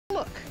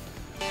Look.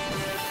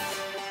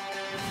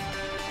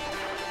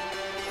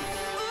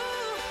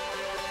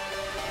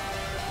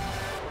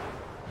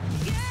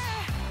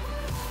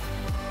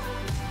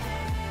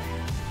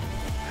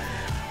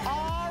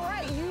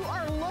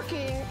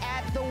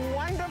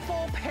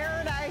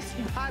 Paradise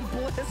by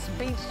Bliss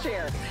beach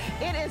chair.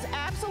 It is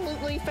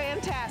absolutely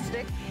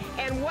fantastic.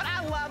 And what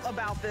I love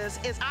about this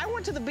is I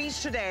went to the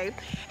beach today.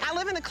 I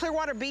live in the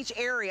Clearwater Beach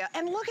area,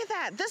 and look at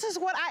that. This is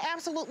what I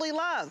absolutely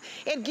love.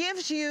 It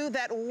gives you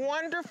that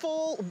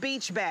wonderful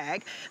beach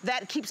bag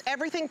that keeps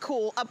everything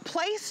cool, a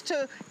place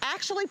to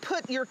actually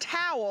put your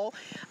towel,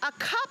 a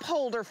cup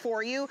holder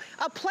for you,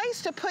 a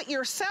place to put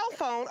your cell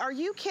phone. Are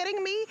you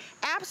kidding me?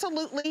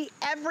 Absolutely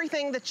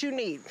everything that you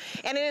need.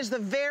 And it is the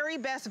very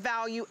best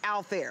value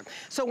out there.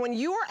 So when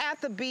you are at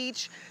the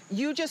beach,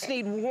 you just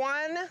need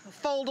one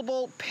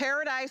foldable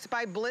Paradise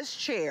by Bliss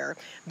chair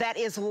that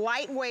is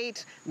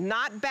lightweight,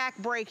 not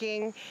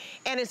back-breaking,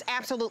 and is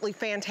absolutely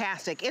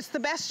fantastic. It's the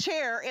best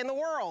chair in the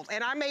world,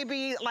 and I may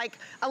be like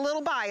a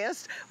little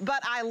biased,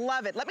 but I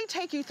love it. Let me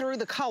take you through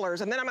the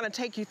colors, and then I'm gonna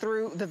take you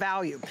through the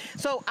value.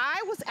 So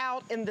I was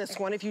out in this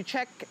one. If you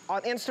check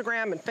on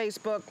Instagram and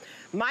Facebook,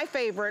 my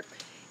favorite,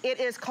 it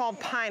is called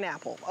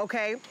Pineapple,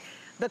 okay?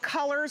 The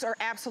colors are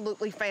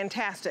absolutely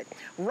fantastic.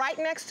 Right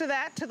next to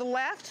that, to the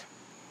left,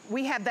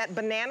 we have that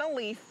banana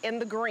leaf in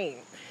the green.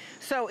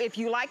 So if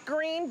you like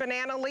green,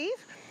 banana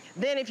leaf,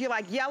 then if you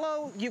like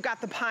yellow, you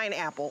got the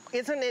pineapple.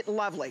 Isn't it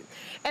lovely?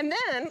 And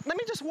then, let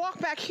me just walk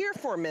back here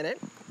for a minute.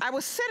 I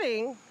was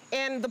sitting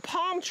in the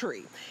palm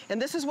tree,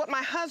 and this is what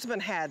my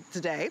husband had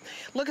today.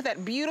 Look at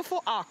that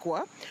beautiful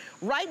aqua.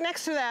 Right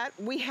next to that,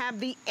 we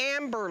have the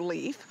amber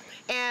leaf,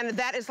 and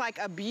that is like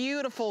a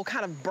beautiful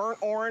kind of burnt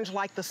orange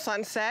like the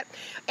sunset.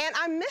 And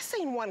I'm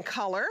missing one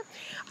color.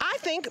 I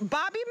think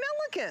Bobby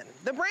Milliken,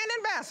 the brand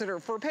ambassador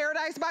for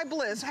Paradise by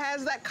Bliss,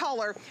 has that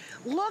color.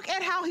 Look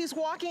at how he's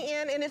walking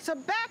in, and it's a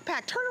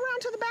backpack. Turn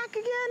around to the back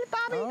again,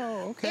 Bobby.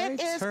 Oh, okay.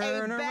 It is Turn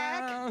a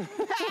around.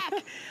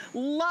 backpack.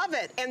 Love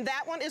it. And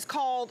that one is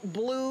called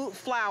Blue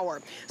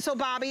Flower. So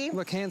Bobby.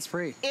 Look,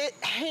 hands-free.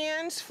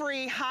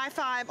 Hands-free, high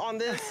five on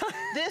this.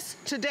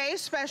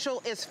 Today's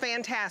special is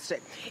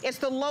fantastic. It's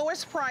the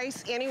lowest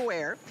price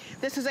anywhere.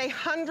 This is a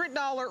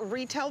 $100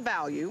 retail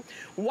value.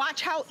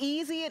 Watch how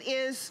easy it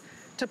is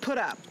to put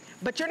up.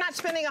 But you're not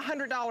spending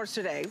 $100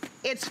 today.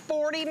 It's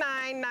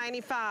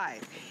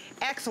 $49.95.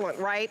 Excellent,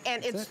 right?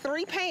 And it's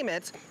 3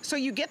 payments, so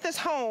you get this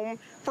home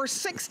for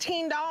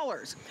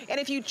 $16. And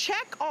if you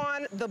check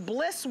on the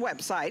Bliss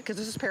website, because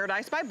this is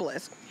Paradise by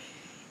Bliss,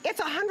 it's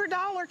a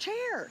 $100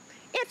 chair.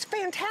 It's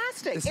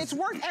fantastic. It's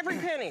worth every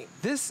penny.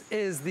 This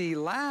is the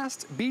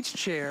last beach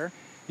chair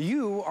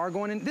you are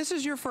going in. This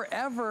is your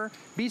forever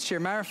beach chair.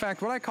 Matter of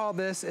fact, what I call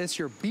this is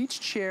your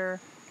beach chair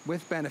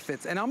with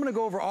benefits. And I'm gonna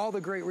go over all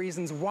the great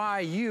reasons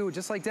why you,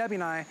 just like Debbie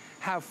and I,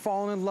 have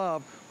fallen in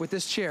love with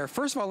this chair.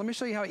 First of all, let me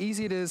show you how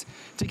easy it is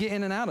to get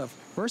in and out of.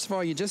 First of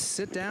all, you just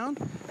sit down,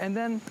 and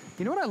then,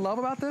 you know what I love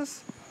about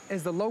this?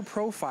 Is the low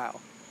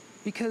profile.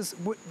 Because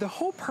the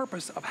whole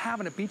purpose of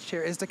having a beach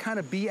chair is to kind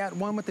of be at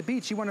one with the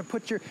beach. You want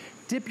to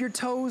dip your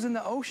toes in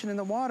the ocean, in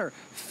the water,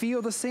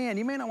 feel the sand.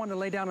 You may not want to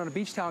lay down on a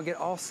beach towel and get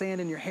all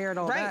sand in your hair and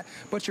all that,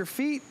 but your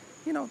feet,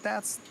 you know,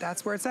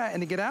 that's where it's at.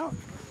 And to get out,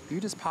 you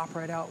just pop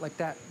right out like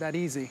that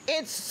easy.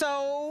 It's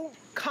so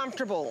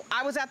comfortable.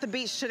 I was at the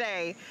beach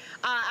today.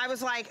 I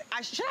was like,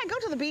 should I go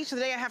to the beach the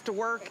day I have to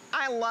work?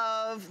 I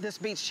love this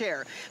beach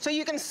chair. So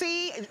you can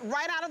see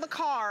right out of the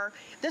car,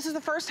 this is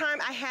the first time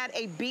I had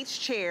a beach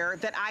chair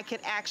that I could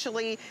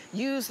actually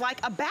use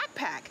like a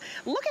backpack.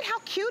 Look at how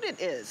cute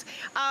it is.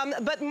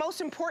 But most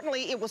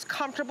importantly, it was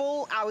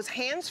comfortable. I was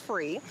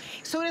hands-free.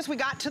 As soon as we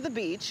got to the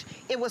beach,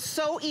 it was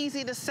so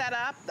easy to set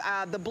up.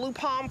 The blue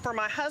palm for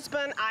my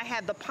husband, I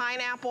had the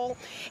pineapple,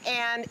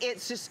 and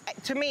it's just,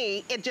 to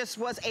me, it just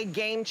was a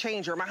game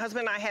changer. My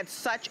husband and I had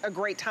such a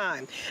great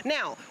time.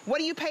 Now, what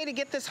do you pay to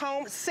get this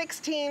home?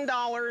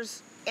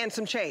 $16 and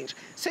some change.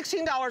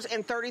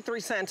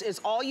 $16.33 is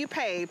all you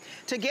pay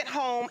to get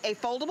home a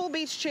foldable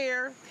beach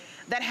chair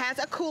that has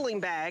a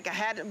cooling bag. I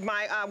had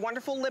my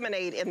wonderful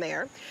lemonade in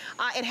there.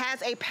 It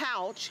has a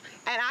pouch,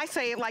 and I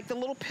say like the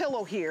little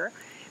pillow here.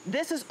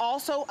 This is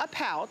also a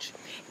pouch,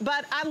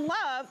 but I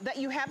love that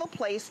you have a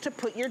place to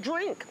put your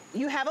drink.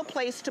 You have a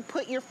place to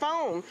put your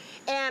phone.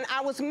 And I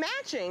was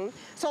matching,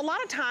 so a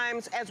lot of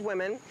times as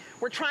women,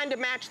 we're trying to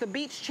match the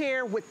beach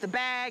chair with the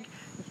bag.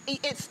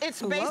 It's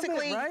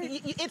basically,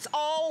 it's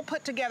all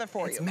put together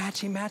for you. It's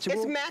matchy-matchy.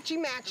 It's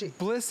matchy-matchy.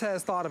 Bliss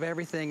has thought of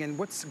everything, and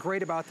what's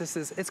great about this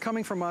is it's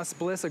coming from us,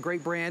 Bliss, a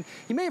great brand.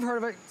 You may have heard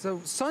of it. So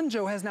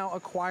Sunjo has now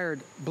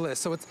acquired Bliss.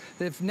 So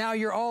now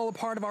you're all a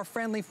part of our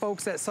friendly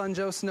folks at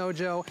Sunjo,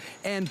 Snowjo,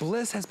 and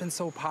Bliss has been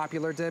so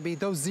popular, Debbie.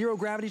 Those zero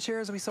gravity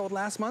chairs we sold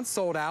last month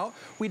sold out.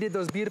 We did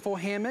those beautiful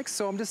hammocks.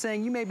 So I'm just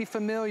saying you may be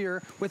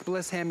familiar with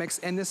Bliss hammocks,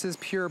 and this is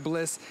pure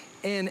Bliss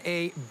in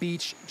a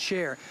beach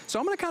chair. So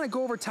I'm gonna kind of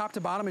go over top to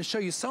bottom and show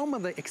you some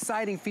of the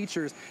exciting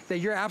features that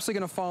you're absolutely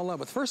gonna fall in love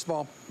with. First of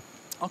all,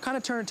 I'll kind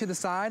of turn it to the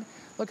side.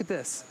 Look at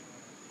this,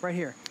 right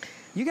here.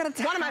 You got a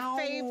towel One of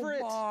my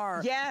favorites.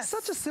 bar. Yes.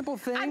 Such a simple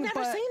thing. I've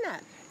never seen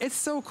that. It's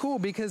so cool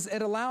because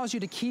it allows you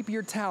to keep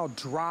your towel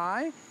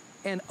dry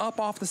and up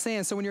off the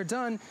sand. So when you're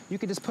done, you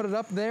can just put it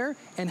up there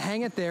and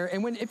hang it there.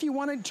 And if you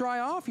want to dry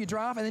off, you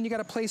dry off, and then you got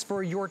a place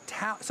for your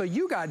towel. So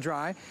you got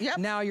dry. Yep.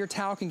 Now your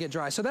towel can get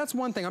dry. So that's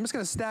one thing. I'm just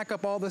going to stack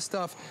up all this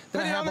stuff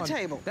that I have on the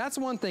table. That's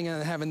one thing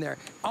I have in there.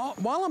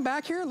 While I'm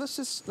back here, let's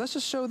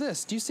just show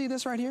this. Do you see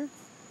this right here?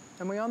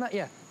 Am we on that?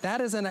 Yeah.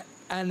 That is an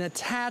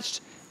attached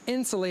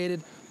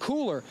insulated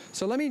cooler.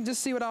 So let me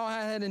just see what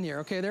I had in here.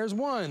 Okay, there's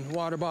one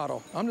water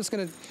bottle. I'm just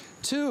going to,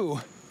 2.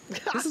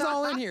 This is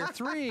all in here.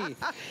 3.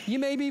 You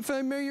may be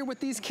familiar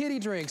with these kiddie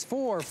drinks.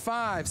 4,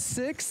 5,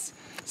 6,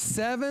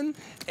 7,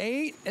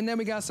 8. And then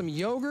we got some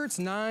yogurts.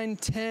 9,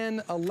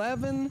 10,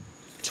 11,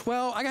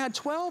 12. I had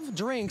 12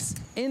 drinks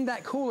in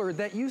that cooler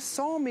that you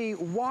saw me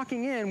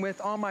walking in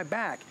with on my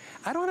back.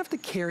 I don't have to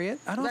carry it.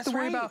 I don't have to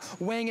worry about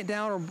weighing it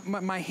down or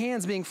my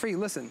hands being free.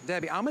 Listen,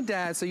 Debbie, I'm a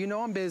dad, so you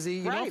know I'm busy.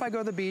 You know if I go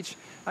to the beach,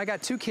 I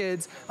got 2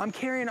 kids. I'm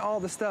carrying all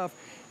the stuff.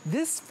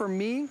 This, for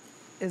me,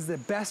 is the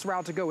best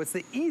route to go. It's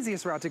the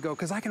easiest route to go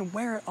because I can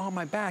wear it on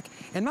my back.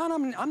 And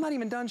I'm not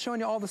even done showing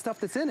you all the stuff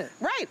that's in it.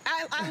 Right,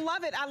 I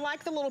love it. I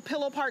like the little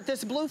pillow part.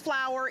 This blue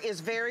flower is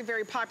very,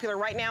 very popular.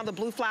 Right now, the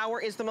blue flower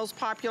is the most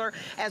popular,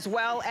 as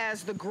well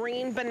as the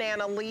green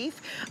banana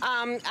leaf.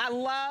 I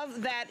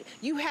love that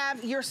you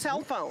have your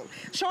cell phone.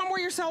 Show them where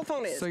your cell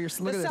phone is. So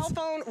the cell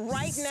phone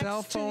right next to the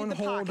cell phone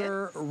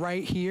holder pocket.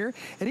 right here.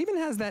 It even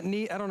has that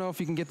neat, I don't know if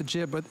you can get the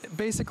jib, but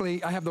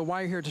basically I have the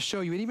wire here to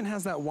show you. It even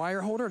has that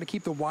wire holder to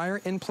keep the wire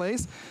in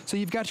place. So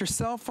you've got your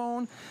cell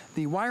phone,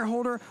 the wire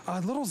holder, a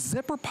little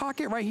zipper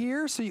pocket right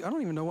here. So I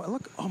don't even know what,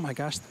 look, oh my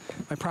gosh,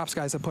 my props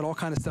guys have put all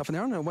kind of stuff in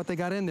there. I don't know what they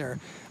got in there.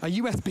 A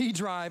USB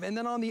drive. And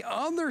then on the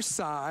other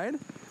side,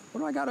 what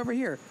do I got over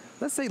here?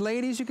 Let's say,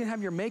 ladies, you can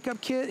have your makeup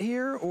kit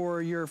here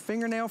or your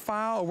fingernail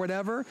file or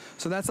whatever.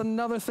 So that's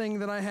another thing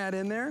that I had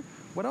in there.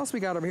 What else we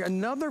got over here?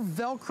 Another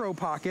Velcro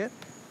pocket.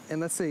 And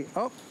let's see,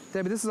 oh,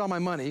 Debbie, this is all my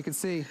money. You can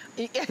see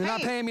they're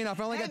not paying me enough.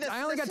 I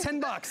only got 10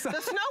 bucks.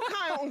 The snow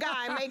cone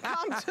guy may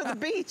come to the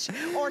beach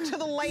or to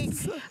the lake.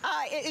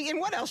 And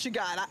what else you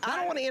got? I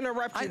don't want to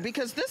interrupt you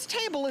because this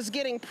table is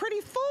getting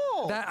pretty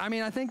full. I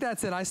mean, I think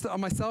that's it.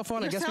 On my cell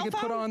phone, I guess we could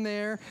put on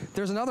there.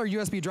 There's another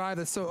USB drive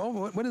that's so,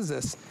 oh, what is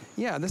this?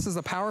 Yeah, this is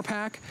a power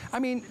pack. I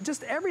mean,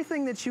 just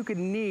everything that you could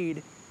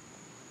need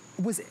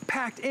was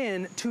packed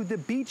in to the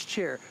beach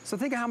chair. So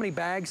think of how many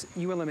bags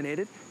you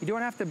eliminated. You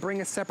don't have to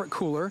bring a separate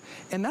cooler.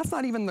 And that's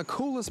not even the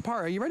coolest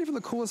part. Are you ready for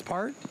the coolest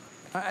part?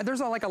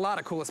 There's like a lot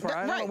of coolest part.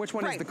 I don't know which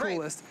one is the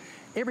coolest.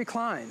 It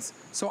reclines.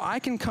 So I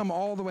can come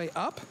all the way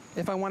up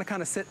if I want to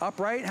kind of sit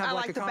upright, have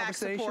like a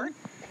conversation. Back support.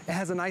 It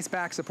has a nice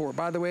back support.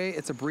 By the way,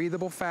 it's a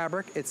breathable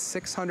fabric. It's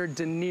 600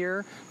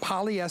 denier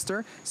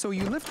polyester. So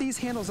you lift these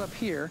handles up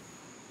here.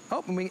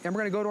 Oh, and we're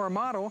going to go to our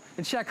model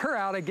and check her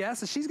out, I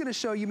guess. So she's going to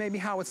show you maybe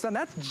how it's done.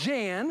 That's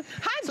Jan.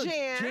 Hi,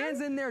 Jan. Jan's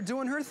in there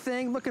doing her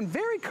thing, looking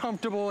very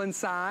comfortable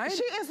inside.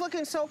 She is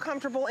looking so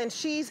comfortable, and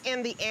she's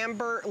in the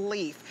amber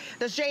leaf.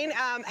 Does Jane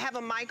have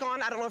a mic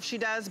on? I don't know if she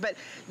does, but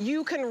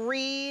you can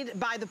read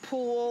by the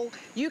pool.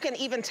 You can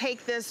even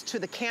take this to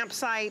the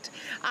campsite.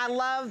 I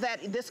love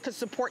that this could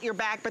support your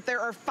back, but there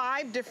are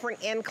 5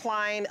 different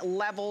incline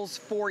levels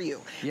for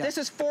you. Yeah. This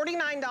is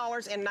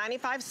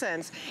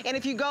 $49.95, and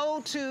if you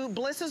go to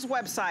Bliss's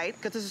website,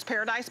 because this is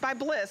Paradise by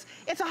Bliss,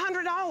 it's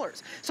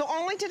 $100. So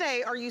only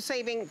today are you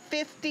saving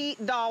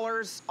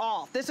 $50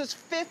 off. This is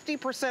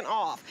 50%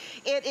 off.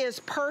 It is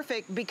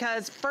perfect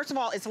because, first of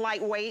all, it's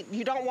lightweight.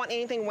 You don't want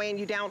anything weighing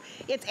you down.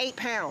 It's 8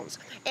 pounds.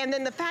 And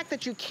then the fact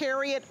that you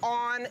carry it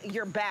on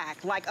your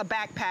back, like a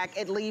backpack,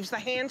 it leaves the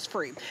hands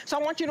free. So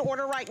I want you to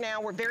order right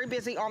now. We're very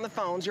busy on the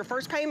phones. Your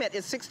first payment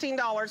is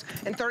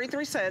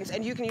 $16.33,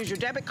 and you can use your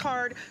debit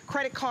card,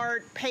 credit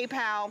card,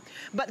 PayPal.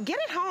 But get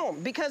it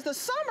home because the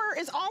summer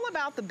is all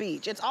about the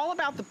beach. It's all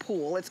about the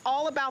pool. It's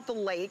all about the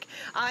lake,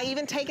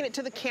 even taking it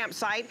to the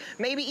campsite,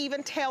 maybe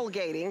even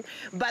tailgating.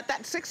 But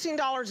that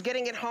 $16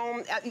 getting it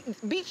home,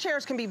 beach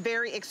chairs can be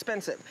very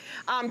expensive.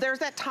 There's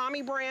that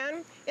Tommy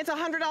brand. It's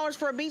 $100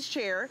 for a beach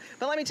chair.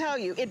 But let me tell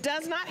you, it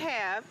does not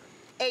have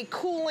a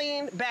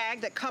cooling bag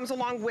that comes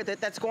along with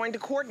it that's going to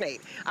coordinate.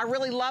 I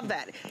really love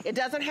that. It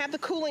doesn't have the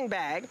cooling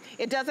bag.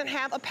 It doesn't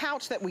have a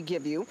pouch that we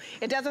give you.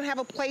 It doesn't have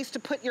a place to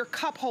put your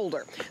cup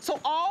holder. So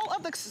all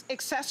of the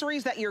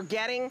accessories that you're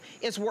getting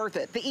is worth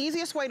it. The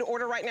easiest way to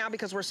order right now,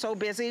 because we're so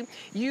busy,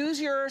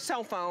 use your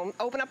cell phone,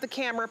 open up the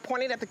camera,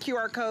 point it at the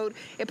QR code,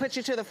 it puts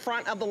you to the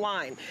front of the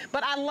line.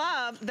 But I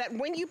love that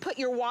when you put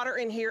your water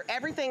in here,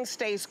 everything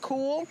stays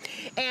cool,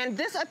 and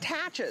this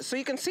attaches. So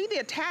you can see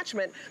the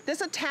attachment.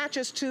 This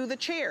attaches to the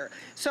chair.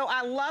 So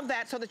I love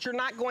that, so that you're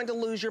not going to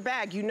lose your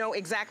bag. You know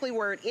exactly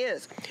where it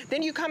is.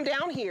 Then you come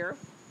down here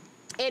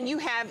and you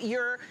have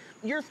your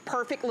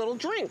perfect little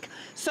drink.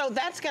 So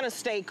that's gonna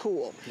stay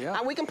cool. Yeah.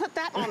 We can put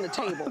that on the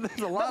table.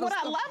 But what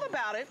I love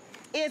about it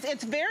is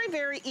it's very,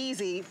 very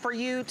easy for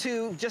you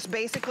to just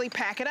basically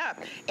pack it up.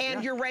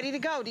 And you're ready to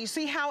go. Do you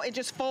see how it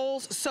just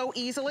folds so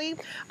easily?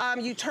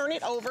 You turn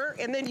it over,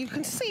 and then you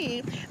can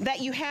see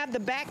that you have the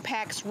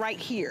backpacks right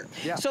here.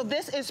 So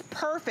this is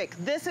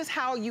perfect. This is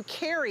how you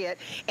carry it,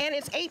 and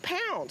it's 8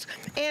 pounds.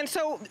 And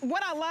so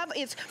what I love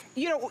is,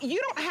 you know, you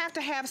don't have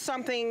to have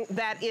something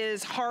that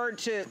is hard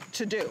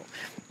to do.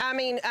 I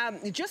mean,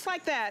 just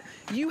like that,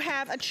 you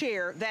have a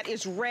chair that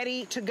is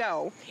ready to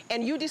go,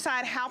 and you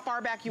decide how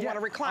far back you want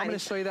to recline. I'm going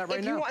to show you that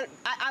right now.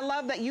 I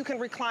love that you can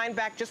recline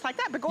back just like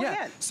that, but go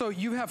ahead. So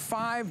you have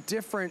 5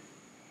 different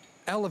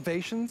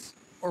elevations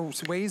or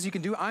ways you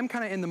can do it. I'm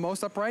kind of in the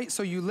most upright,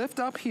 so you lift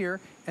up here,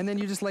 and then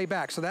you just lay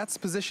back. So that's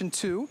position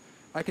 2.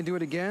 I can do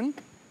it again.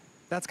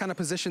 That's kind of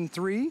position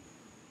 3.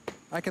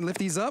 I can lift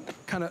these up,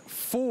 kind of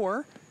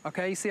 4.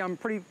 Okay, you see I'm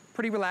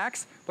pretty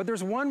relaxed, but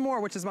there's one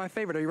more, which is my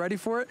favorite. Are you ready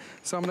for it?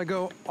 So I'm gonna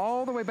go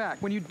all the way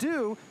back. When you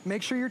do,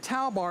 make sure your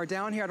towel bar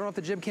down here, I don't know if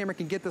the jib camera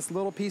can get this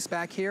little piece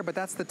back here, but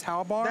that's the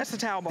towel bar. That's the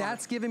towel bar.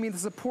 That's giving me the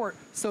support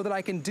so that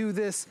I can do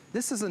this.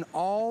 This is an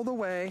all the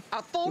way,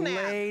 a full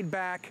nap, laid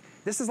back.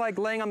 This is like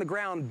laying on the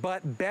ground,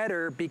 but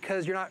better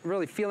because you're not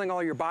really feeling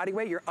all your body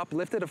weight. You're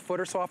uplifted a foot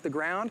or so off the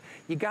ground.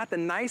 You got the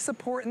nice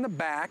support in the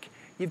back.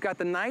 You've got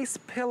the nice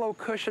pillow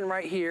cushion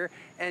right here.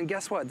 And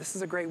guess what? This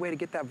is a great way to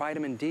get that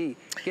vitamin D.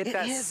 Get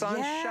that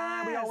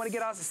sunshine. We all want to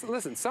get out.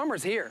 Listen,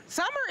 summer's here.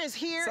 Summer is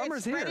here.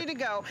 It's ready to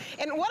go.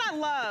 And what I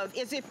love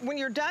is when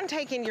you're done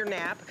taking your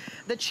nap,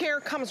 the chair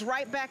comes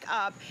right back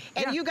up.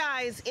 And you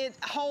guys, it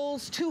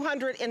holds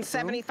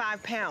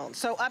 275 pounds.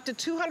 So up to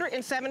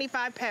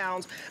 275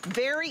 pounds.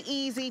 Very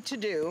easy to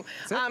do.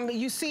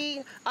 You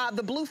see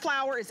the blue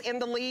flower is in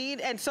the lead.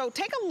 And so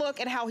take a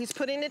look at how he's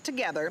putting it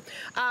together.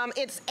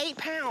 It's 8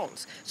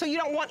 pounds. So you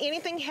don't want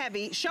anything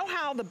heavy. Show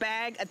how the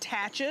bag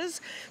attaches.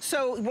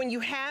 So when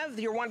you have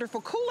your wonderful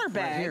cooler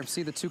bag. Right here,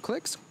 see the 2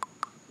 clicks?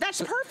 That's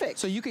perfect.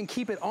 So you can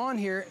keep it on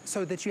here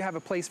so that you have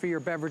a place for your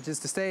beverages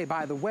to stay.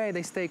 By the way,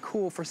 they stay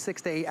cool for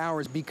 6 to 8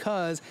 hours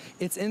because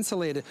it's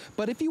insulated.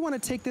 But if you want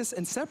to take this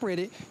and separate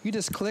it, you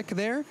just click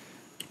there,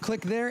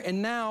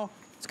 and now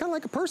it's kind of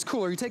like a purse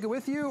cooler. You take it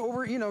with you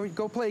over, you know,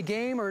 go play a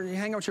game or you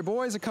hang out with your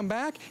boys and come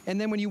back. And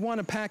then when you want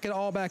to pack it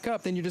all back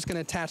up, then you're just going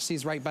to attach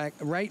these right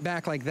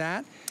back like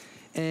that.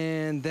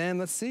 And then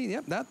let's see,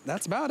 yep,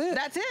 that's about it.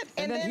 That's it.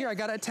 And then here, I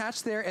got it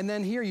attached there, and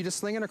then here, you just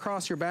sling it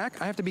across your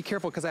back. I have to be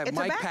careful because I have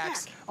mic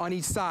packs on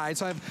each side,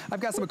 so I've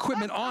got some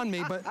equipment on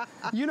me, but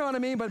you know what I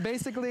mean? But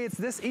basically, it's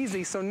this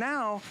easy. So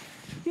now,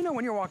 you know,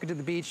 when you're walking to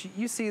the beach,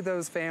 you see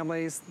those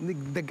families,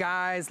 the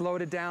guys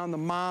loaded down, the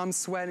moms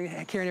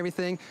sweating, carrying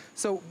everything.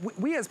 So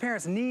we as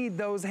parents need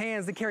those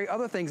hands to carry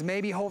other things,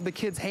 maybe hold the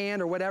kid's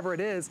hand or whatever it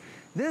is.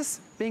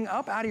 This being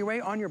up out of your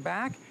way on your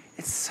back,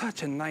 it's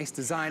such a nice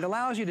design. It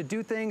allows you to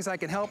do things. I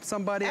can help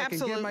somebody.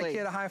 Absolutely. I can give my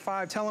kid a high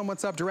five, tell him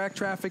what's up, direct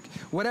traffic,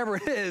 whatever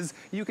it is,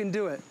 you can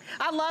do it.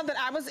 I love that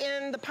I was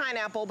in the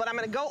pineapple, but I'm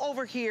going to go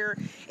over here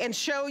and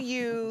show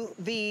you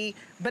the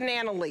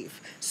banana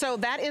leaf. So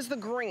that is the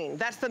green.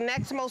 That's the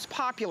next most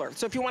popular.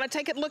 So if you want to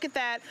take a look at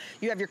that,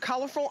 you have your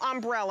colorful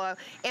umbrella.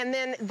 And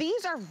then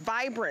these are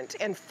vibrant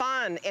and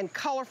fun and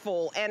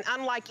colorful and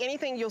unlike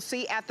anything you'll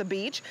see at the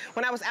beach.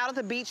 When I was out at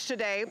the beach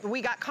today,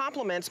 we got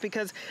compliments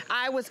because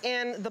I was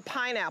in the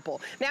pineapple.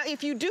 Now,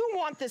 if you do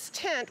want this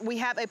tent, we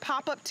have a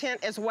pop-up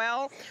tent as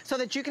well so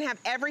that you can have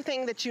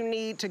everything that you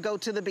need to go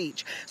to the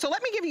beach. So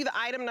let me give you the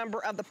item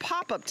number of the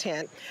pop-up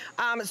tent.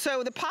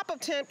 So the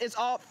pop-up tent is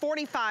all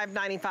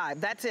 $45.95.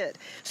 That's it.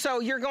 So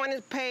you're going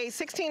to pay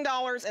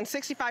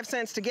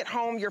 $16.65 to get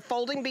home your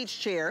folding beach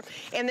chair.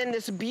 And then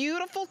this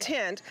beautiful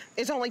tent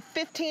is only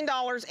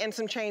 $15 and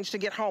some change to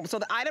get home. So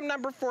the item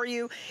number for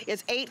you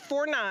is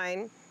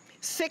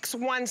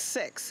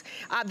 849-616.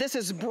 This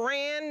is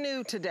brand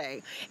new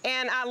today.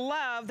 And I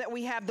love that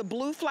we have the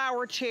blue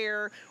flower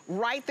chair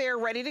right there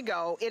ready to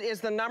go. It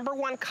is the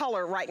 #1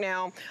 color right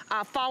now,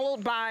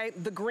 followed by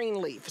the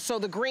green leaf. So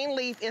the green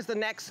leaf is the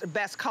next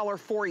best color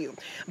for you.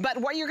 But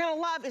what you're gonna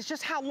love is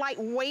just how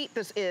lightweight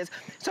this is.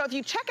 So if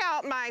you check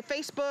out my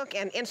Facebook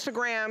and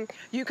Instagram,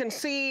 you can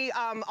see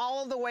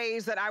all of the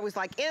ways that I was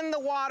like in the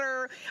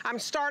water. I'm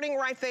starting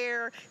right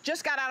there,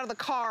 just got out of the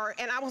car,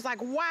 and I was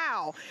like,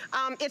 wow,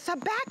 it's a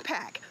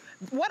backpack.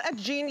 What a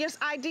genius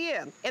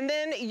idea. And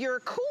then your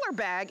cooler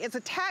bag is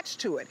attached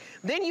to it.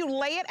 Then you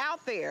lay it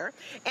out there.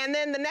 And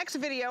then the next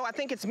video, I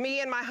think it's me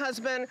and my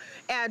husband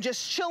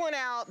just chilling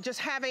out, just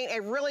having a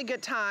really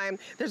good time.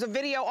 There's a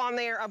video on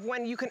there of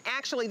when you can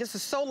actually, this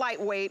is so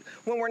lightweight,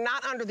 when we're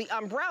not under the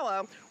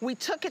umbrella, we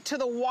took it to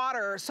the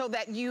water so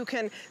that you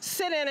can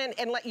sit in it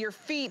and let your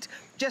feet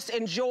just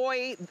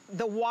enjoy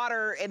the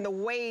water and the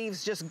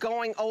waves just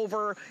going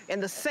over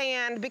and the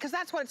sand, because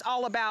that's what it's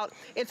all about.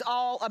 It's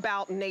all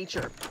about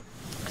nature.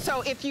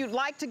 So if you'd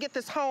like to get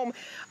this home,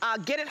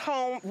 get it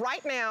home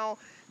right now.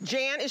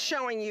 Jan is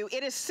showing you,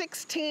 it is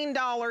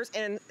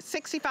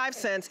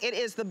 $16.65. It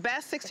is the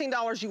best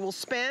 $16 you will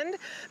spend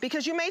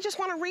because you may just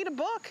want to read a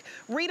book,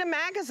 read a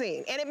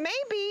magazine, and it may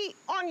be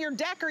on your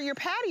deck or your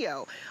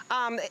patio.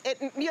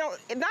 You know,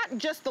 not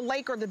just the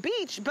lake or the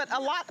beach, but a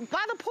lot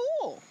by the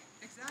pool.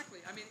 Exactly.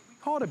 I mean,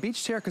 call it a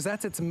beach chair because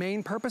that's its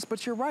main purpose,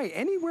 but you're right.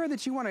 Anywhere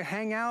that you want to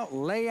hang out,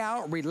 lay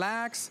out,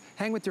 relax,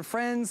 hang with your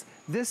friends,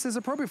 this is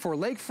appropriate for.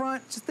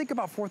 Lakefront, just think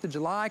about 4th of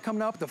July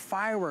coming up, the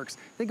fireworks.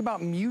 Think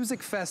about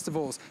music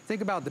festivals.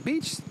 Think about the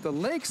beach, the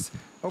lakes,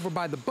 over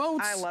by the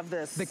boats. I love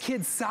this. The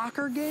kids'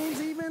 soccer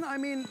games even. I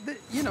mean,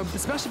 you know,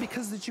 especially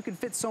because that you can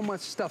fit so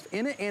much stuff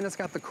in it and it's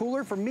got the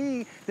cooler. For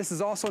me, this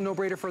is also a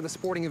no-brainer for the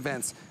sporting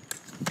events.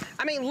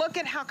 I mean, look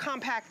at how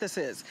compact this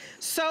is.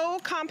 So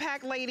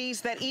compact,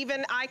 ladies, that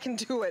even I can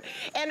do it.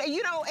 And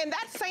you know, and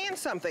that's saying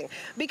something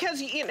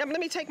because, you know, let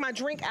me take my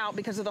drink out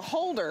because of the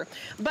holder.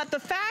 But the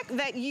fact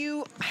that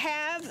you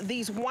have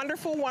these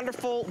wonderful,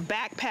 wonderful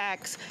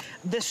backpacks,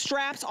 the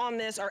straps on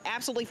this are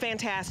absolutely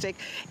fantastic.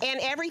 And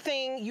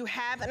everything, you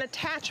have an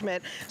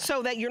attachment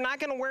so that you're not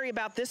gonna worry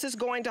about this is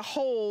going to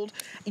hold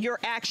your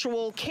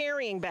actual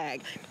carrying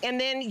bag. And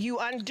then you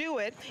undo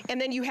it, and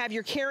then you have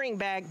your carrying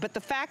bag. But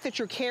the fact that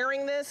you're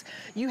carrying this,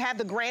 you have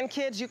the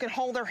grandkids, you can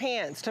hold their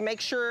hands to make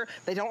sure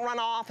they don't run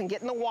off and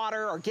get in the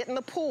water or get in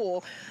the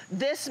pool.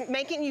 This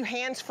making you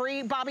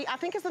hands-free, Bobby, I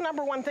think is the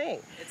 #1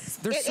 thing.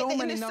 There's so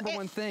many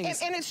 #1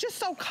 things. And it's just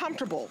so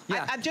comfortable.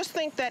 Yeah. I just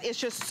think that it's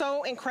just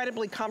so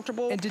incredibly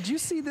comfortable. And did you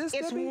see this,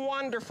 It's Debbie?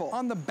 wonderful.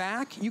 On the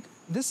back,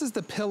 this is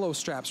the pillow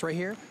straps right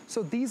here.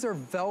 So these are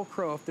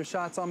Velcro, if there's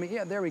shots on me.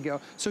 Yeah, there we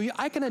go. So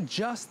I can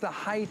adjust the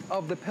height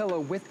of the pillow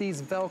with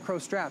these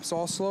Velcro straps. So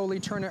I'll slowly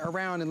turn it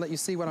around and let you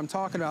see what I'm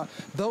talking about.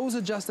 Those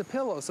adjust the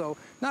pillow. So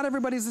not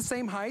everybody's the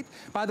same height.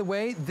 By the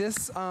way,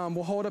 this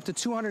will hold up to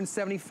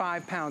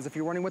 275 pounds. If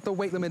you're wondering what the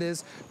weight limit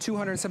is,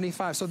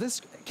 275. So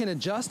this can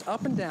adjust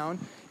up and down.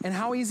 And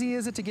how easy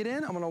is it to get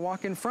in? I'm gonna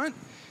walk in front,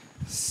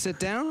 sit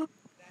down.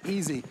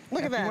 Easy.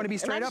 Look at that. You want to be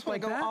straight up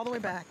like that? I just want to go all the way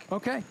back.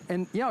 Okay.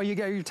 And yeah, you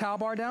got your towel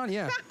bar down?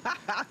 Yeah.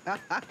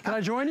 Can I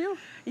join you?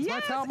 Is my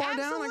towel bar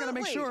down? I got to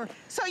make sure.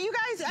 So you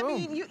guys, Boom. I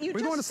mean, you We're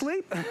just... going to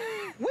sleep?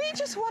 We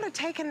just want to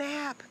take a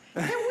nap.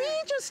 Can we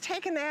just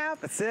take a nap?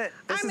 That's it.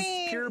 This is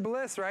pure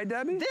bliss, right,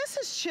 Debbie? This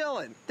is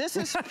chilling. This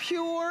is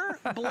pure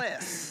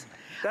bliss.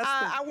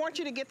 I want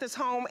you to get this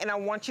home and I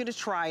want you to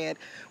try it.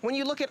 When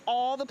you look at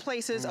all the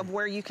places of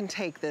where you can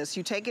take this,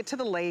 you take it to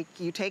the lake,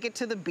 you take it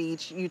to the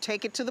beach, you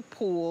take it to the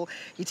pool,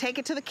 you take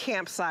it to the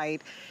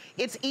campsite.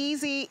 It's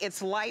easy,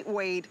 it's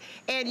lightweight,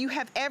 and you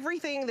have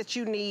everything that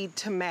you need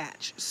to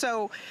match.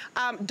 So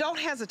don't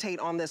hesitate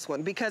on this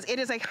one because it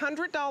is a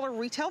 $100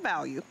 retail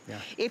value. Yeah.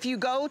 If you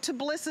go to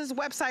Bliss's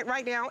website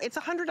right now, it's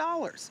 $100.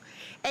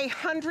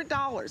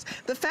 $100.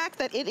 The fact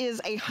that it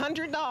is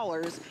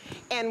 $100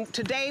 and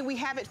today we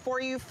have it for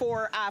you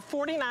for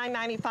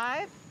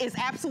 $49.95 is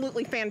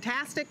absolutely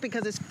fantastic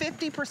because it's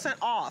 50%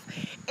 off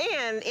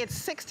and it's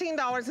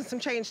 $16 and some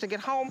change to get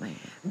home.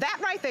 That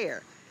right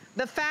there.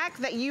 The fact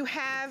that you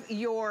have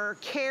your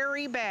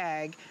carry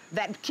bag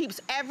that keeps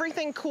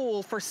everything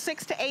cool for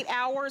 6 to 8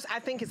 hours, I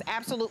think is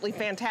absolutely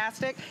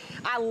fantastic.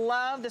 I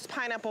love this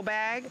pineapple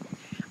bag.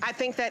 I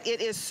think that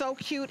it is so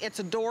cute, it's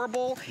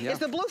adorable. Yep. Is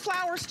the blue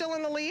flower still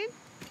in the lead?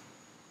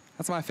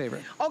 That's my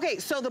favorite. Okay,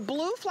 so the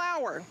blue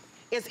flower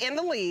is in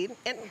the lead,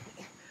 and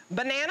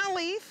banana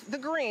leaf, the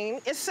green,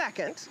 is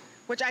second,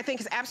 which I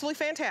think is absolutely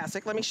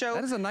fantastic. Let me show.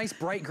 That is a nice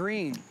bright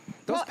green.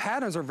 Those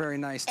patterns are very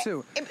nice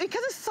too.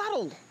 Because it's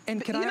subtle.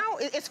 And you know,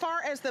 as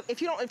far as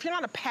if you're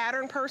not a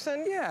pattern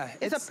person, yeah,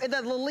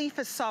 the leaf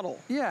is subtle.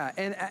 Yeah,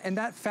 and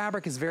that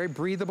fabric is very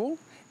breathable.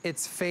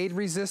 It's fade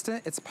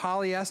resistant, it's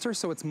polyester,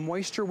 so it's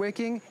moisture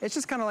wicking. It's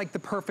just kind of like the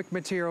perfect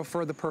material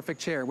for the perfect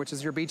chair, which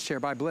is your beach chair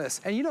by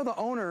Bliss. And you know the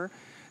owner,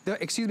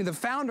 the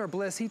founder of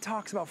Bliss, he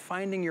talks about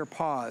finding your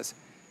pause.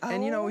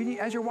 And you know,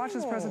 as you're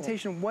watching this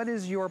presentation, what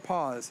is your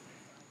pause?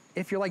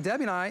 If you're like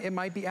Debbie and I, it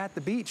might be at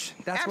the beach.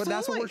 That's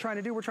what we're trying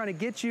to do. We're trying to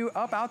get you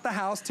up out the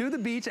house to the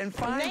beach and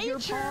find your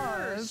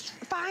pause.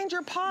 Find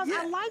your pause.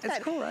 Yeah, I like that.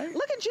 It's cool, right?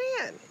 Look at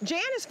Jan.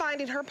 Jan is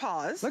finding her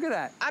pause. Look at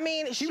that. I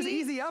mean, she was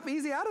easy up,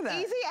 easy out of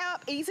that. Easy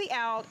up, easy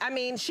out. I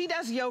mean, she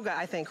does yoga,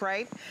 I think,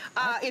 right?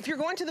 If you're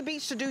going to the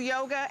beach to do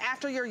yoga,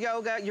 after your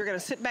yoga, you're going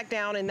to sit back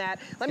down in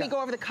that. Let me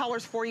go over the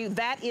colors for you.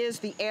 That is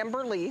the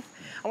amber leaf.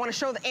 I want to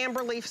show the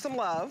amber leaf some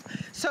love.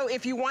 So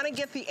if you want to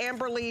get the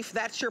amber leaf,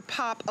 that's your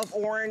pop of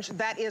orange.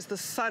 That is the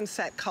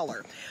sunset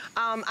color.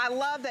 I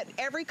love that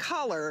every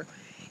color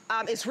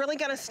is really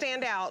going to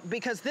stand out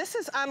because this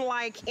is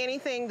unlike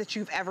anything that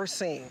you've ever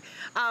seen.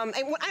 And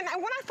when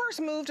I first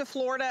moved to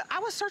Florida, I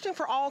was searching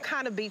for all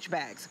kind of beach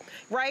bags,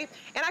 right?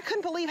 And I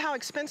couldn't believe how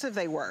expensive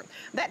they were.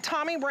 That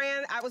Tommy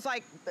brand, I was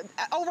like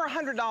over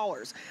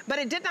 $100, but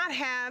it did not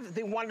have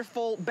the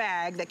wonderful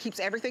bag that keeps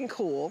everything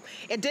cool.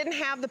 It didn't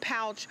have the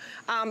pouch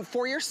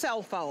for your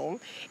cell phone.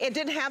 It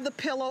didn't have the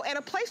pillow and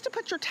a place to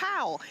put your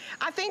towel.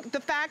 I think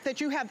the fact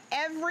that you have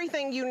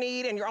everything you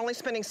need and you're only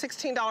spending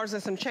 $16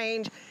 and some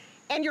change,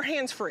 and you're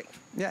hands-free.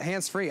 Yeah,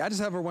 hands-free. I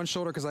just have over one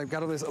shoulder because I've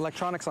got all this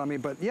electronics on me,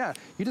 but yeah,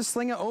 you just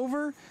sling it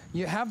over,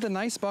 you have the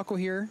nice buckle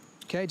here,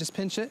 okay, just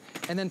pinch it,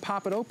 and then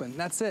pop it open,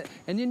 that's it.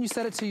 And then you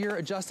set it to your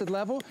adjusted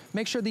level,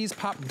 make sure these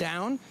pop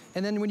down,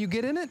 and then when you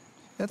get in it,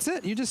 That's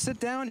it. You just sit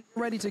down,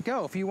 ready to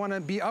go. If you want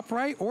to be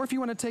upright or if you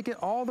want to take it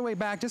all the way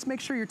back, just make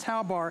sure your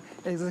towel bar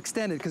is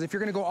extended, because if you're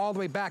going to go all the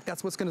way back,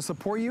 that's what's going to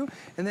support you.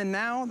 And then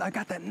now I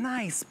got that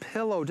nice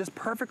pillow just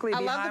perfectly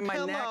behind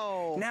my neck.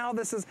 Now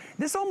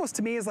this almost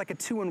to me is like a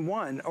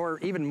 2-in-1 or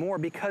even more,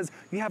 because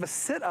you have a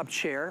sit-up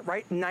chair,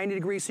 right? 90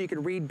 degrees so you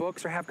can read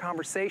books or have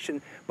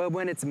conversation. But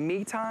when it's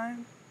me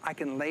time, I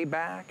can lay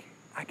back,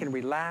 I can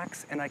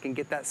relax, and I can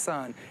get that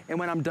sun. And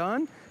when I'm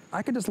done,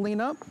 I can just lean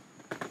up,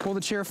 pull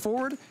the chair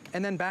forward,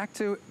 and then back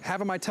to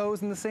having my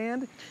toes in the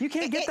sand. You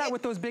can't get that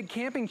with those big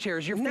camping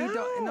chairs. Your feet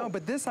don't, no,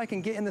 but this I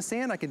can get in the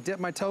sand, I can dip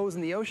my toes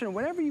in the ocean,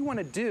 whatever you want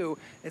to do.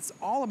 It's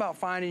all about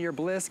finding your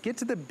bliss. Get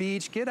to the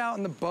beach, get out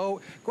in the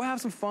boat, go have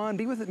some fun,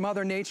 be with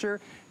Mother Nature.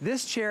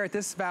 This chair at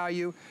this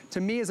value, to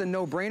me, is a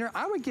no-brainer.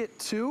 I would get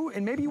 2,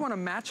 and maybe you want to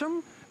match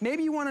them.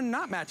 Maybe you want to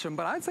not match them,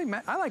 but I'd say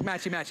I like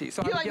matchy-matchy.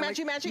 So you like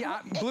matchy-matchy? Yeah,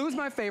 blue's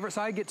my favorite,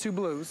 so I get 2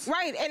 blues.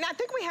 Right, and I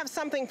think we have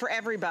something for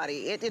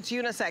everybody. It's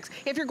unisex.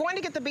 If you're going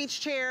to get the beach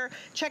chair,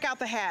 check out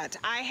the hat.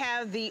 I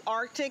have the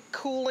Arctic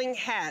cooling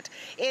hat.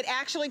 It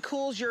actually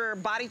cools your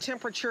body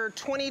temperature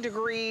 20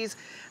 degrees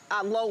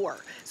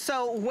lower.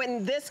 So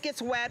when this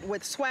gets wet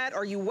with sweat,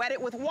 or you wet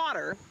it with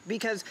water,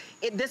 because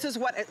this is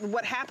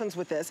what happens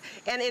with this,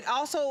 and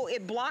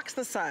it blocks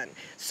the sun.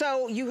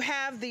 So you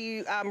have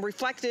the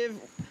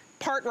reflective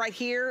part right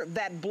here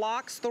that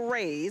blocks the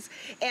rays,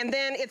 and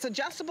then it's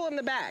adjustable in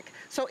the back.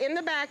 So in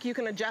the back you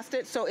can adjust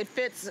it so it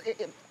fits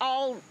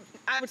all,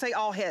 I would say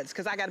all heads,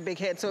 because I got a big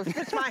head, so if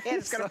it's my head,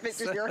 it's gonna fit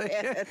to your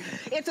head.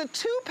 It's a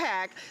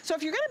 2-pack, so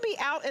if you're gonna be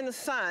out in the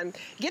sun,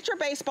 get your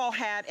baseball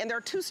hat, and there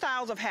are 2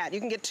 styles of hat.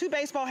 You can get 2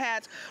 baseball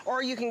hats,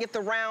 or you can get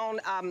the round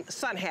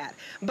sun hat.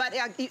 But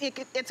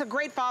it's a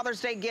great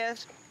Father's Day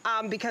gift.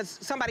 Because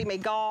somebody may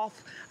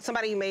golf,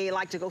 somebody may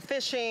like to go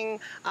fishing,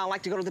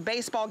 like to go to the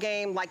baseball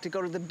game, like to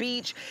go to the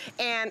beach.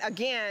 And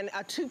again,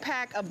 a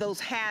 2-pack of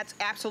those hats,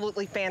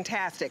 absolutely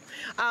fantastic.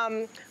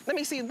 Let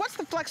me see, what's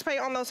the flex pay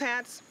on those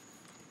hats?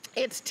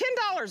 It's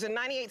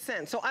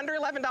 $10.98, so under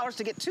 $11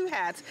 to get 2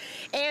 hats.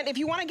 And if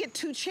you want to get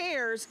 2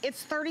 chairs,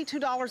 it's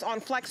 $32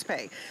 on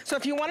FlexPay. So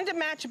if you wanted to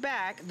match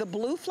back the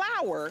blue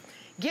flower,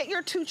 get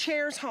your 2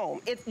 chairs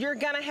home. You're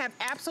gonna have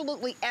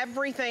absolutely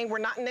everything. We're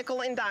not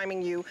nickel and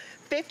diming you.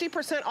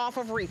 50% off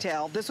of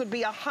retail. This would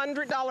be a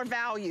 $100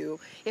 value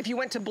if you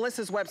went to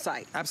Bliss's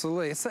website.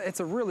 Absolutely, it's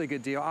a really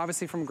good deal.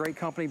 Obviously from a great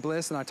company,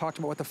 Bliss, and I talked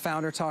about what the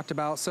founder talked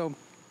about. So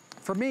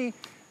for me,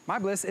 my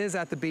bliss is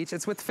at the beach.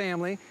 It's with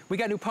family. We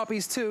got new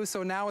puppies too,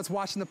 so now it's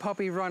watching the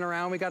puppy run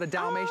around. We got a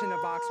Dalmatian, a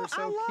boxer,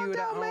 so cute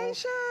at home.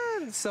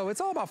 So it's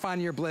all about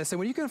finding your bliss. And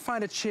when you can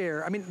find a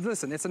chair, I mean,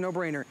 listen, it's a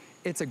no-brainer.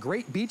 It's a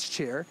great beach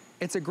chair.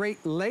 It's a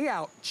great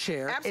layout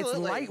chair. Absolutely.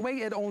 It's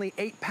lightweight at only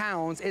 8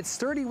 pounds. It's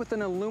sturdy with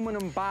an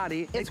aluminum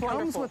body. It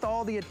comes with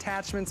all the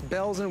attachments,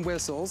 bells and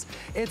whistles.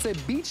 It's a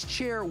beach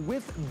chair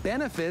with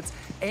benefits,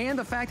 and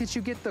the fact that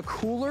you get the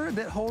cooler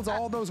that holds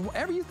all those,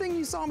 everything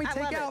you saw me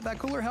take out, that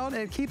cooler held,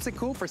 and it keeps it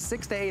cool for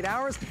 6 to 8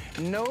 hours.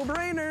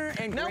 No-brainer,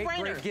 and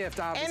great gift,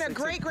 obviously. And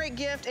a great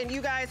gift, and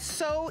you guys,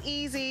 so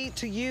easy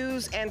to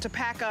use and to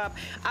pack up.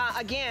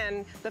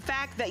 Again, the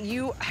fact that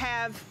you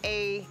have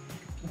a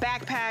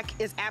backpack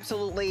is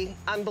absolutely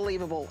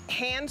unbelievable.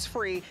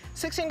 Hands-free,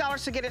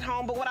 $16 to get it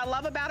home, but what I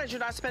love about it is you're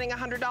not spending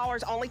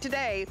 $100. Only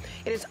today,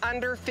 it is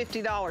under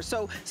 $50.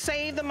 So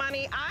save the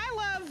money.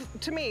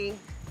 To me,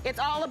 it's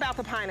all about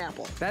the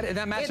pineapple.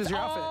 That matches your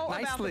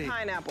outfit nicely. It's all about the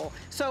pineapple.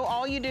 So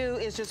all you do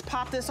is just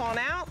pop this on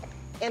out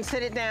and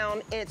sit it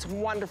down. It's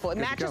wonderful. It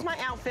matches my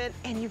outfit,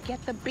 and you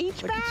get the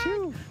beach bag. Look at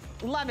you.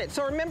 Love it.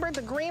 So remember,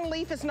 the green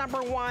leaf is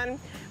 #1.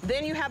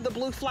 Then you have the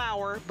blue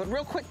flower. But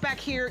real quick back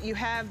here, you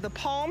have the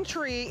palm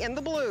tree in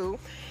the blue.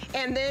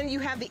 And then you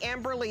have the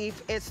amber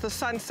leaf. It's the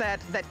sunset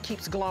that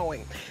keeps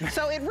glowing.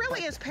 So it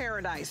really is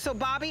paradise. So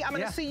Bobby, I'm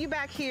going to see you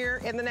back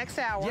here in the next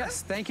hour.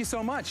 Yes, thank you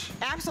so much.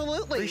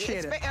 Absolutely.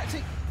 Appreciate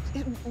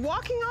it.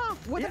 Walking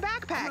off with a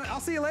backpack. I'll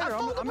see you later.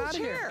 I'm out of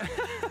here.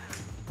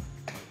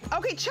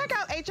 Okay, check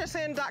out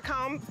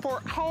hsn.com for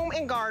home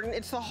and garden.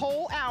 It's the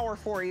whole hour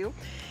for you.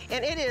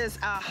 And it is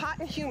hot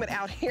and humid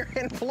out here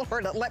in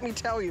Florida, let me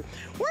tell you.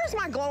 Where's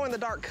my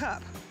glow-in-the-dark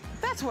cup?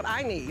 That's what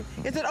I need.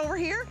 Is it over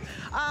here?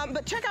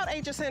 But check out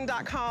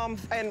hsn.com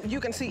and you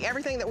can see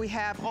everything that we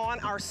have on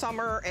our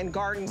summer and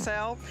garden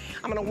sale.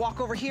 I'm gonna walk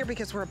over here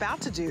because we're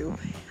about to do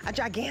a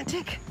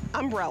gigantic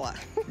umbrella.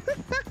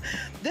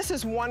 This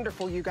is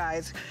wonderful, you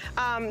guys.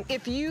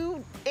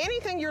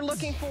 Anything you're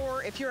looking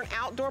for, if you're an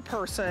outdoor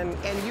person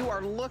and you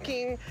are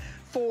looking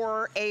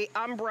for a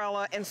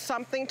umbrella and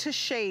something to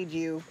shade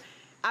you,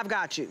 I've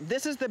got you.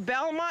 This is the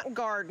Belmont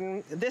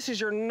Garden. This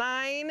is your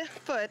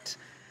 9-foot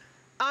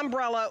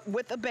umbrella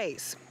with a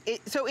base.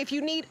 So if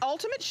you need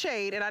ultimate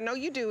shade, and I know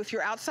you do if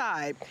you're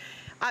outside,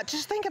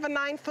 just think of a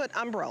 9-foot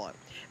umbrella.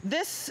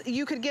 This,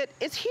 you could get,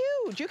 it's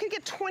huge. You could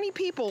get 20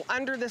 people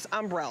under this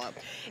umbrella.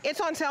 It's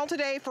on sale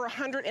today for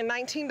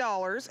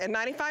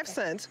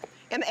 $119.95.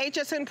 And the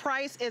HSN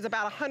price is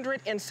about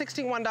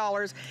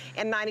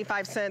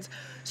 $161.95.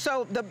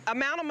 So the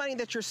amount of money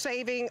that you're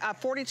saving,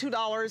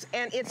 $42,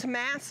 and it's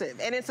massive.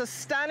 And it's a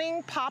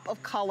stunning pop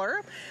of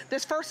color.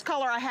 This first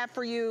color I have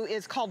for you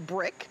is called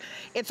Brick.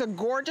 It's a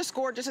gorgeous,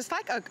 gorgeous, it's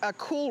like a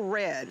cool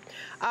red.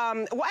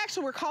 Well,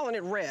 actually, we're calling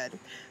it red.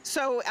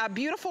 So a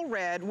beautiful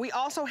red. We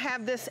also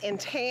have this in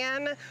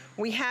tan.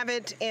 We have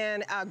it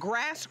in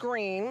grass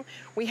green.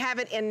 We have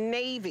it in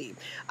navy.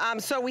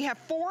 So we have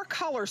 4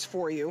 colors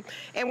for you.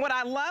 And what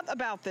I love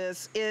about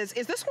this is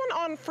this one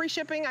on free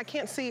shipping? I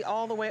can't see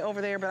all the way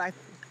over there, but I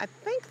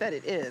think that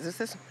it is. Is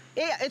this?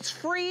 Yeah, it's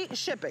free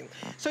shipping.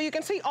 So you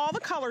can see all the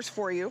colors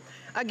for you.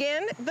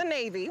 Again, the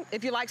navy,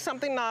 if you like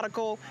something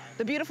nautical,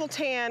 the beautiful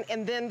tan,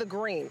 and then the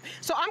green.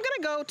 So I'm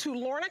gonna go to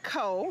Lorna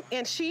Coe,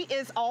 and she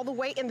is all the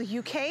way in the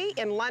UK,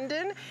 in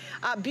London.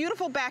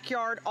 Beautiful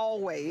backyard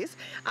always.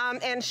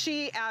 And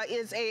she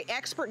is an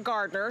expert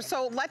gardener.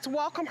 So let's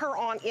welcome her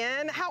on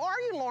in. How are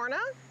you,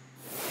 Lorna?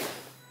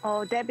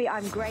 Oh, Debbie,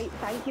 I'm great.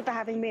 Thank you for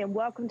having me, and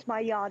welcome to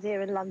my yard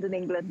here in London,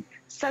 England.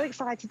 So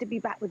excited to be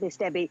back with this,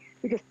 Debbie,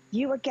 because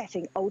you are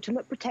getting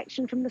ultimate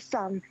protection from the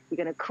sun. You're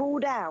going to cool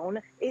down.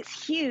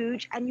 It's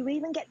huge, and you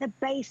even get the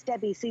base,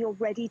 Debbie, so you're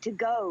ready to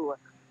go.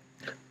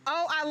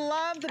 Oh, I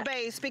love the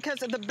base, because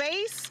the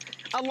base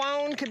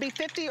alone could be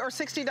 $50 or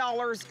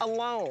 $60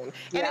 alone.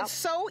 And it's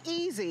so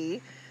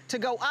easy to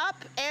go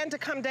up and to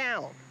come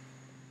down.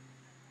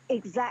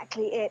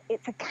 Exactly it.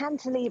 It's a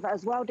cantilever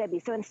as well, Debbie.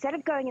 So instead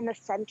of going in the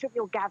center of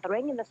your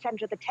gathering, in the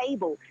center of the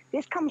table,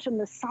 this comes from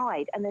the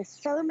side, and there's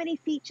so many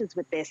features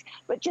with this.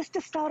 But just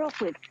to start off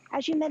with,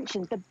 as you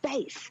mentioned, the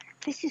base.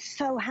 This is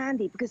so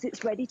handy because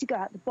it's ready to go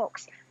out the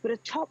box. But a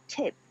top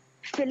tip,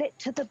 fill it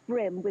to the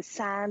brim with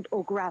sand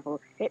or gravel.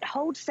 It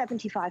holds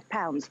 75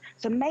 pounds.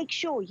 So make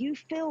sure you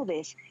fill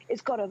this.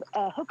 It's got a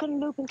hook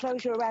and loop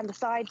enclosure around the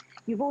side.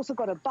 You've also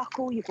got a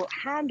buckle. You've got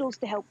handles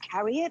to help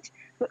carry it,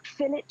 but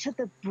fill it to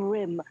the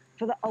brim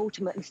for the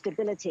ultimate in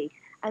stability.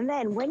 And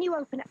then when you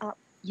open it up,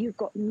 you've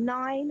got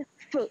 9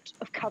 foot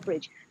of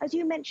coverage. As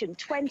you mentioned,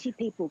 20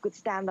 people could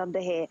stand under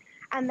here.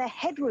 And the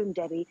headroom,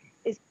 Debbie,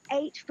 is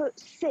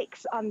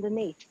 8'6"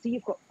 underneath. So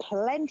you've got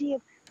plenty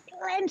of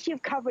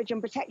coverage and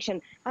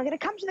protection. I'm going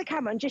to come to the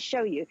camera and just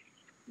show you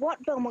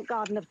what Belmont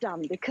Garden have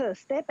done,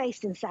 because they're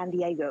based in San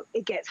Diego.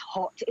 It gets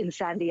hot in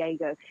San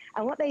Diego.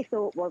 And what they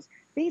thought was,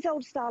 these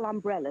old style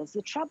umbrellas,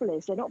 the trouble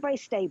is they're not very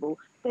stable.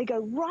 They go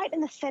right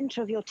in the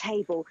center of your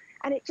table,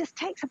 and it just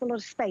takes up a lot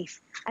of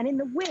space. And in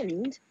the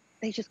wind,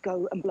 they just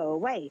go and blow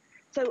away.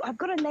 So I've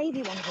got a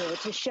navy one here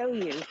to show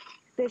you.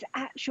 There's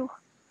actual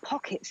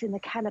pockets in the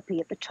canopy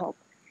at the top.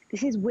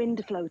 This is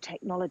wind flow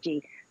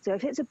technology. So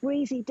if it's a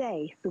breezy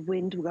day, the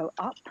wind will go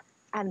up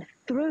and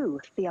through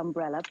the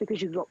umbrella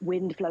because you've got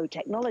wind flow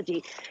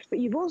technology, but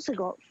you've also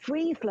got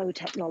free flow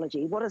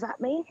technology. What does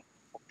that mean?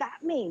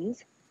 That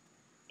means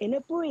in a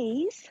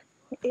breeze,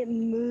 it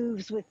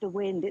moves with the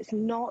wind. It's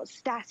not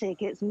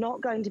static. It's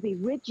not going to be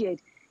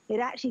rigid. It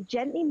actually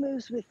gently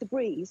moves with the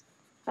breeze.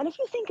 And if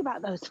you think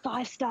about those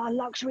 5-star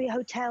luxury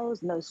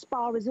hotels and those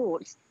spa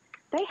resorts,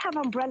 they have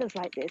umbrellas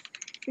like this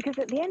because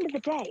at the end of the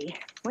day,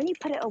 when you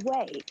put it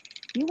away,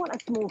 you want a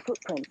small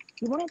footprint.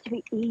 You want it to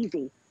be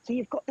easy. So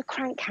you've got the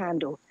crank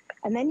handle,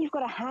 and then you've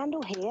got a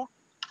handle here,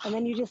 and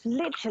then you just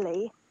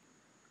literally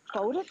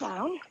fold it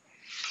down,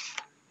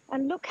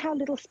 and look how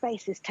little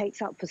space this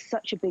takes up for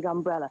such a big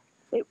umbrella.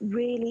 It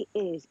really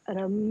is an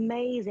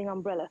amazing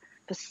umbrella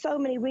for so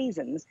many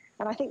reasons.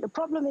 And I think the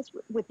problem is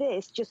with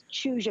this, just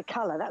choose your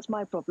color. That's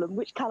my problem.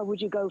 Which color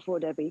would you go for,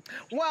 Debbie?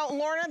 Well,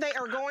 Lorna, they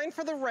are going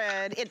for the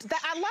red.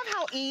 I love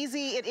how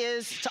easy it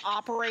is to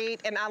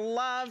operate, and I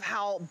love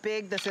how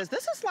big this is.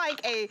 This is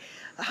like a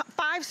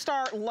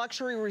 5-star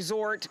luxury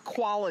resort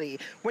quality.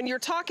 When you're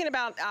talking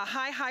about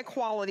high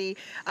quality,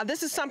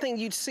 this is something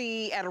you'd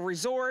see at a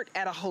resort,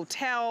 at a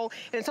hotel,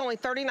 and it's only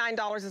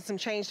 $39 and some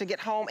change to get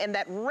home. And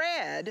that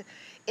red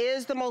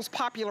is the most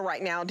popular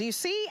right now. Do you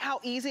see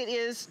how easy it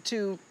is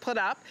to put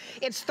up?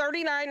 It's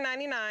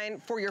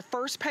 $39.99 for your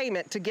first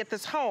payment to get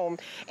this home,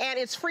 and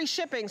it's free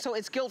shipping, so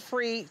it's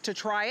guilt-free to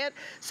try it.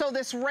 So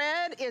this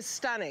red is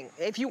stunning.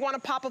 If you want a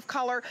pop of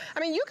color,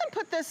 I mean, you can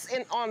put this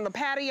on the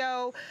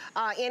patio,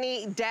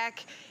 any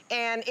deck,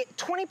 and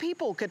 20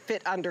 people could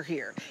fit under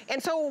here.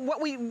 And so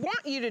what we want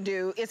you to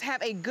do is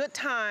have a good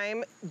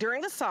time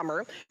during the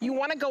summer. You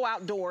want to go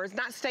outdoors,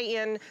 not stay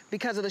in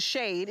because of the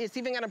shade. It's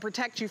even going to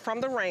protect you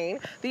from the rain.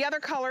 The other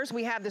colors,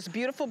 we have this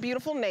beautiful,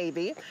 beautiful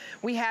navy.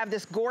 We have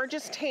this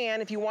gorgeous tan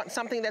if you want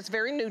something that's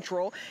very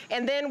neutral.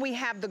 And then we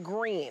have the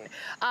green.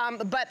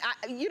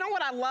 You know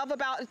what I love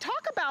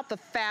talk about the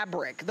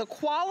fabric. The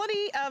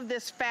quality of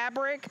this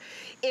fabric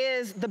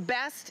is the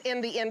best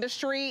in the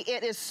industry.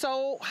 It is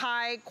so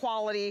high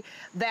quality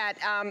that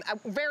I'm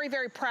very,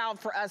 very proud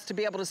for us to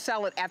be able to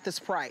sell it at this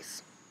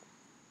price.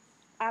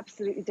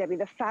 Absolutely, Debbie.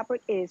 The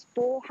fabric is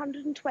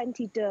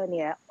 420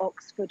 denier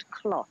Oxford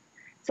cloth.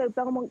 So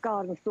Belmont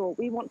Garden thought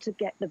we want to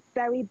get the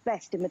very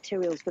best in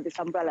materials for this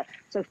umbrella.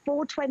 So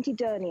 420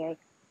 denier,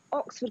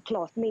 Oxford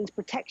cloth means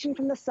protection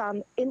from the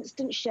sun,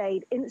 instant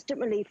shade, instant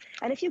relief.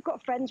 And if you've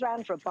got friends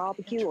around for a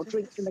barbecue or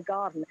drinks in the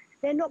garden,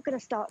 they're not going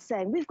to start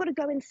saying, we've got to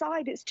go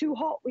inside, it's too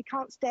hot, we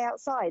can't stay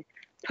outside.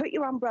 Put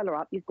your umbrella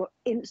up, you've got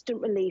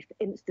instant relief,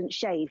 instant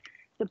shade.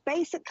 The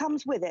base that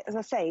comes with it, as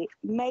I say,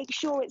 make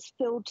sure it's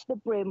filled to the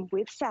brim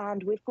with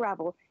sand, with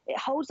gravel. It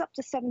holds up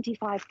to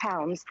 75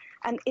 pounds,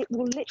 and it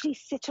will literally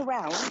sit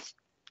around.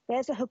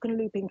 There's a hook and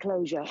loop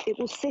enclosure. It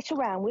will sit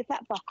around with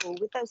that buckle,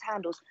 with those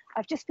handles.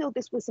 I've just filled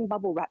this with some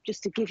bubble wrap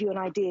just to give you an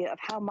idea of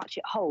how much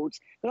it holds.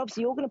 But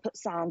obviously you're going to put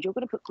sand, you're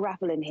going to put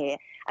gravel in here.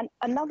 And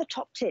another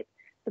top tip,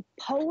 the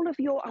pole of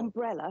your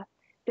umbrella,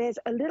 there's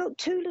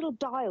two little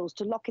dials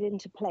to lock it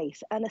into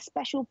place and a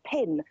special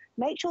pin.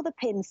 Make sure the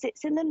pin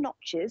sits in the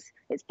notches.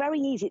 It's very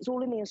easy. It's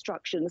all in the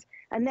instructions.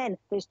 And then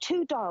there's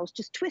 2 dials.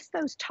 Just twist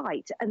those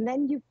tight and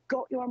then you've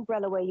got your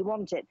umbrella where you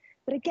want it.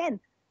 But again,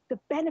 the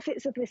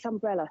benefits of this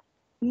umbrella,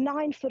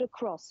 9 foot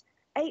across,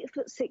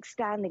 8'6"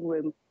 standing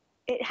room.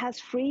 It has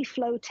free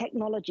flow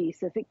technology,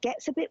 so if it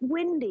gets a bit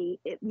windy,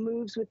 it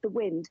moves with the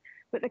wind.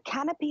 But the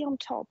canopy on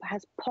top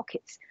has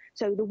pockets,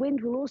 so the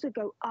wind will also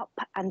go up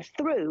and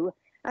through.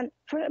 And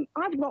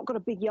I've not got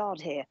a big yard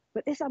here,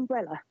 but this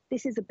umbrella,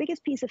 this is the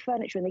biggest piece of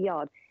furniture in the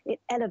yard. It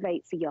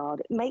elevates the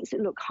yard. It makes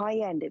it look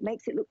high-end. It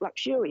makes it look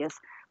luxurious.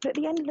 But at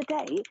the end of the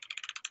day,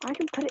 I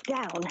can put it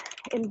down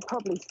in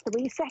probably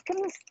 3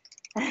 seconds.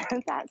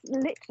 That's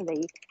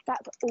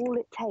all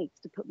it takes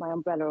to put my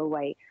umbrella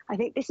away. I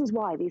think this is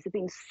why these have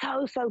been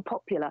so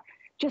popular.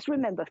 Just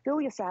remember,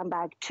 fill your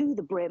sandbag to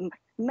the brim,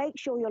 make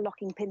sure your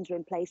locking pins are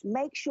in place,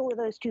 make sure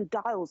those 2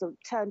 dials are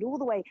turned all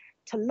the way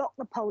to lock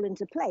the pole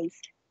into place.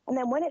 And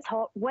then when it's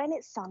hot, when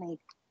it's sunny,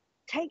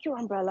 take your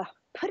umbrella,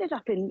 put it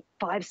up in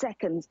 5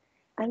 seconds,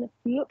 and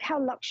look how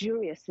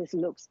luxurious this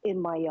looks in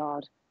my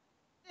yard.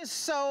 Is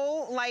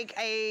so like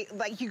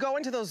you go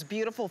into those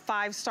beautiful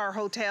 5-star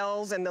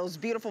hotels and those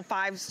beautiful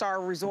 5-star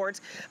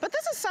resorts, but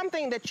this is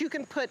something that you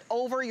can put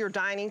over your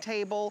dining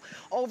table,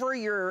 over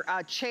your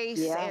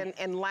chase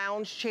and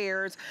lounge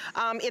chairs.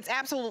 It's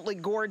absolutely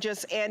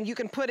gorgeous, and you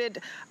can put it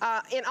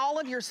in all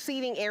of your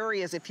seating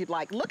areas if you'd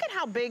like. Look at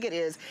how big it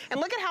is, and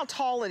look at how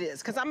tall it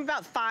is, because I'm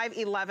about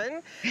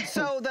 5'11".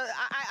 So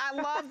I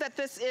love that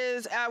this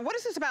is, what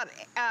is this about?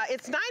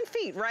 It's 9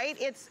 feet, right?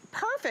 It's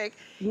perfect.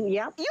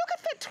 Yeah. You could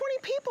fit 20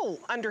 people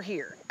under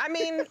here. I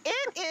mean,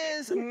 it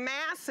is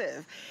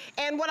massive.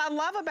 And what I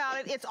love about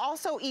it, it's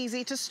also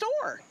easy to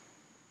store.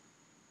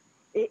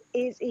 It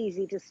is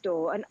easy to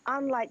store. And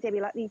unlike,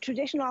 Debbie, like the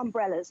traditional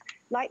umbrellas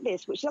like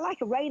this, which are like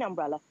a rain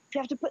umbrella,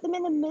 you have to put them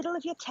in the middle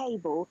of your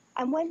table.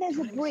 And when there's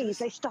a breeze,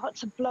 they start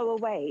to blow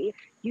away.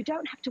 You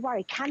don't have to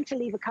worry.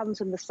 Cantilever comes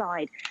from the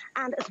side.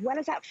 And as well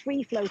as that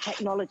free flow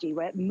technology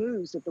where it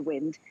moves with the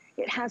wind,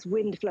 it has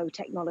wind flow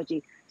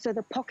technology. So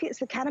the pockets,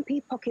 the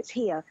canopy pockets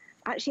here,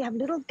 actually have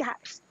little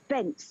gaps,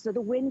 vents, so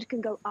the wind can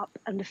go up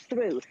and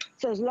through.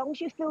 So as long as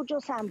you filled your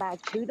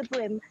sandbag to the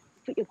brim,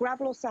 put your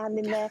gravel or sand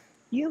in there,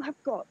 you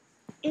have got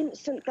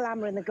instant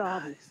glamour in the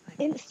garden,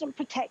 instant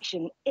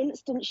protection,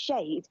 instant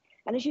shade.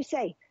 And as you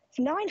say, it's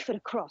 9 foot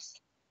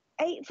across,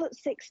 8'6"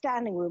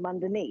 standing room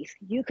underneath.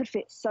 You could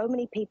fit so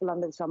many people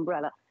under this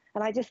umbrella.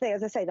 And I just think,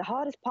 as I say, the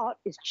hardest part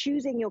is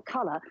choosing your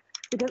color,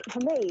 because for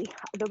me,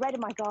 the red in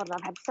my garden,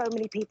 I've had so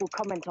many people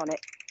comment on it.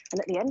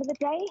 And at the end of the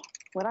day,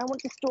 when I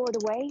want to store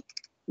it away,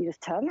 you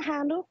just turn the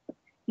handle,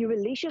 you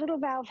release your little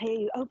valve here,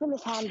 you open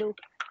this handle,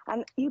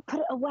 and you put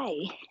it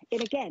away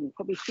in, again,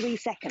 probably 3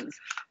 seconds.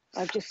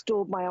 I've just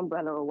stored my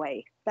umbrella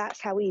away. That's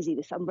how easy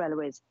this umbrella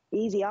is.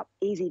 Easy up,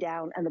 easy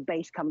down, and the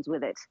base comes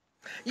with it.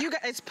 You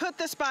guys put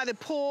this by the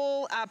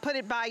pool, put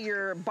it by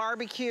your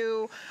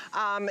barbecue.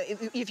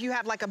 If you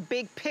have like a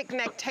big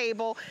picnic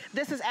table,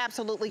 this is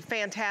absolutely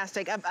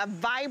fantastic. A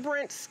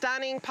vibrant,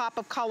 stunning pop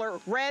of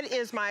color. Red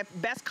is my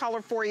best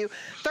color for you.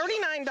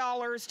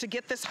 $39 to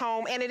get this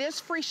home, and it is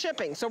free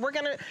shipping. So we're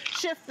gonna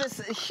shift this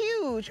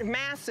huge,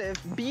 massive,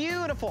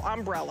 beautiful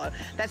umbrella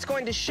that's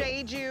going to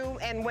shade you,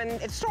 and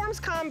when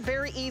storms come,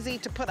 very easy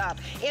to put up.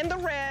 In the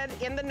red,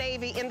 in the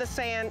navy, in the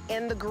sand,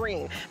 in the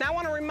green. Now I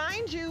wanna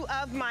remind you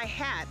of my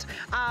hat.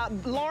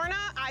 Lorna,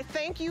 I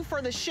thank you for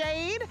the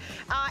shade,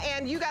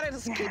 and you gotta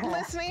just keep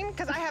listening,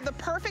 because I have the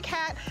perfect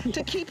hat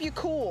to keep you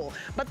cool.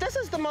 But this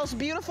is the most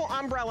beautiful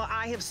umbrella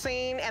I have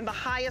seen, and the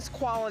highest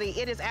quality.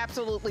 It is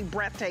absolutely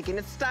breathtaking.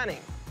 It's stunning.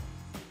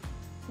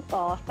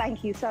 Oh,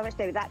 thank you so much,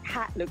 David. That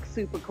hat looks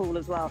super cool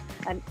as well.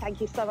 And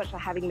thank you so much for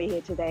having me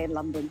here today in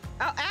London.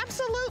 Oh,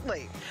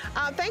 absolutely.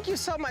 Thank you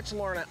so much,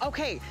 Lorna.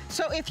 Okay,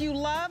 so if you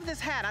love this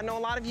hat, I know a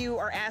lot of you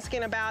are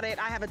asking about it.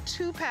 I have a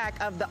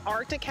 2-pack of the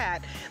Arctic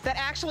hat that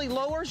actually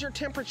lowers your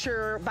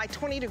temperature by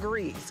 20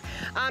 degrees.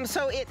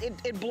 So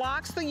it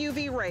blocks the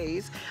UV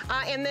rays.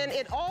 And then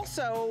it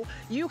also,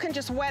 you can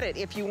just wet it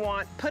if you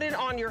want, put it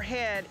on your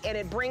head, and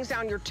it brings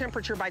down your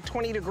temperature by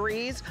 20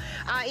 degrees.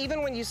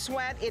 Even when you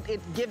sweat,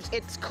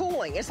 it's cool.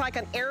 cooling. It's like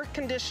an air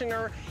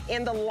conditioner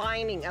in the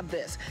lining of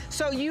this.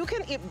 So you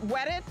can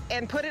wet it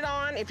and put it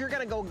on if you're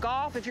gonna go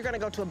golf, if you're gonna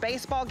go to a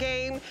baseball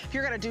game, if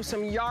you're gonna do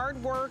some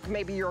yard work,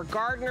 maybe you're a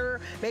gardener,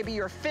 maybe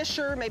you're a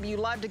fisher, maybe you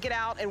love to get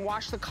out and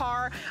wash the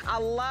car. I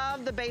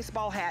love the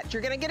baseball hat.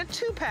 You're gonna get a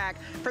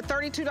 2-pack for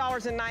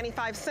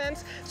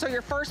 $32.95. So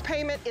your first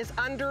payment is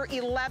under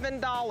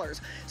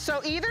 $11.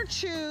 So either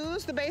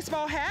choose the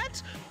baseball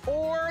hat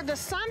or the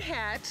sun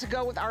hat to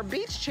go with our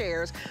beach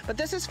chairs, but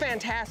this is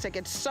fantastic.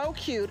 It's so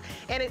cute,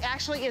 and it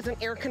actually is an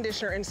air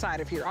conditioner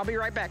inside of here. I'll be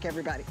right back,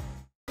 everybody.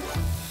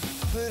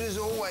 Food has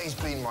always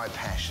been my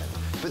passion,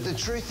 but the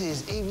truth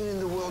is, even in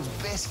the world's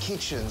best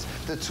kitchens,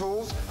 the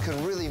tools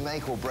can really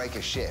make or break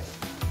a chef.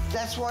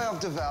 That's why I've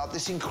developed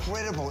this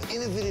incredible,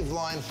 innovative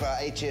line for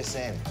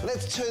HSN.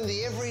 Let's turn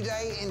the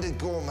everyday into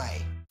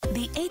gourmet.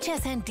 The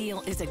HSN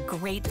deal is a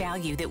great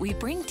value that we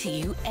bring to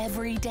you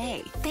every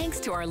day. Thanks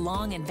to our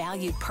long and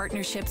valued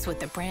partnerships with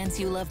the brands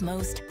you love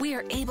most, we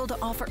are able to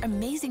offer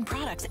amazing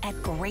products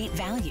at great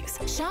values.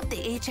 Shop the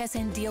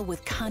HSN deal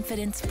with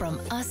confidence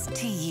from us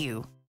to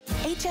you.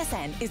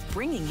 HSN is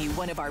bringing you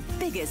one of our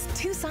biggest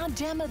Tucson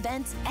Gem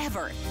events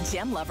ever.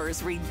 Gem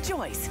lovers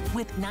rejoice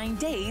with 9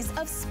 days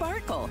of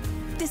sparkle.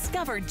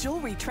 Discover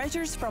jewelry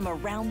treasures from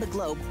around the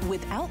globe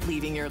without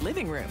leaving your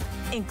living room,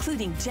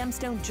 including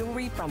gemstone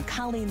jewelry from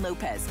Colleen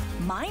Lopez,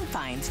 mine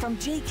finds from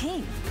Jay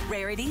King,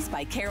 rarities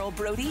by Carol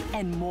Brody,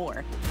 and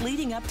more,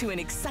 leading up to an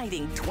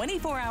exciting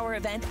 24-hour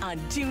event on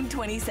June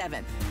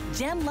 27th.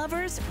 Gem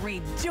lovers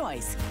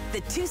rejoice.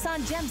 The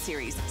Tucson Gem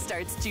Series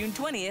starts June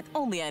 20th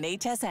only on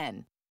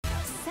HSN.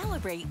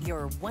 Celebrate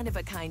your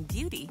one-of-a-kind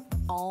beauty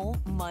all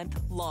month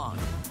long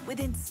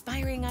with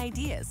inspiring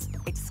ideas,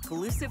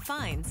 exclusive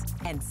finds,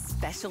 and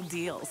special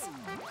deals.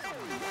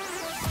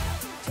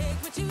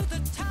 Take me to the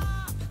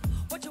top.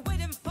 What you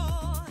waiting for?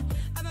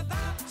 I'm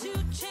about to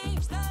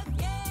change the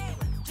game.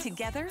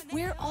 Together,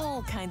 we're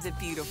all kinds of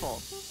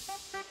beautiful.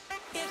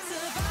 It's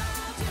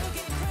about to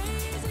get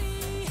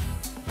crazy.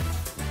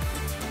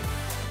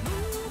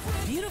 Move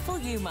with Beautiful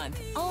You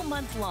Month, all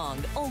month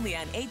long, only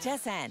on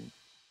HSN.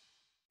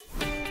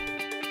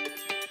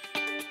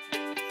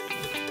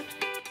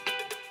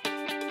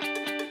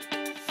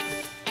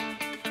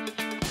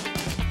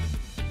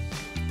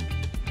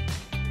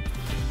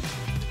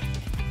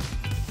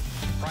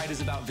 Pride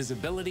is about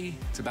visibility,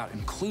 it's about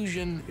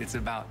inclusion, it's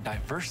about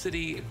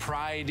diversity.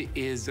 Pride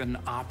is an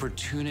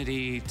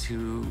opportunity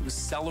to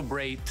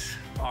celebrate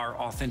our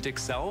authentic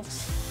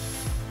selves.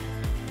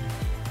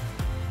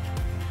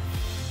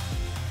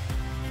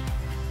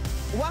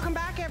 Welcome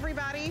back,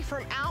 everybody,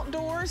 from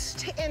outdoors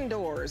to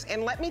indoors.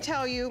 And let me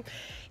tell you,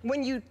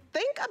 when you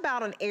think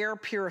about an air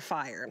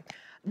purifier,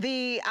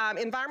 the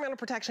Environmental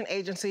Protection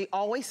Agency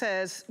always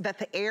says that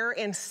the air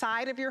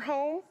inside of your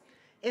home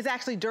is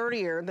actually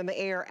dirtier than the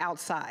air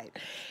outside.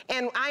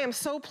 And I am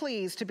so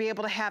pleased to be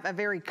able to have a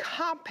very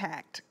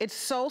compact, it's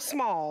so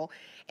small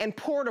and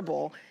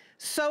portable,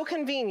 so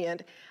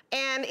convenient,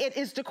 and it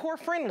is decor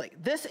friendly.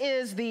 This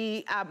is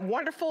the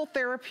wonderful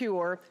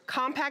TheraPure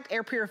compact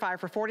air purifier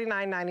for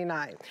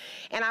 $49.99.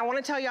 And I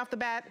wanna tell you off the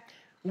bat,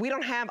 we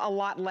don't have a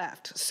lot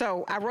left.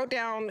 So I wrote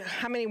down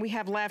how many we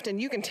have left,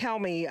 and you can tell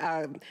me,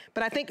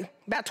 but I think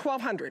about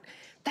 1,200.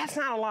 That's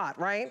not a lot,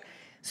 right?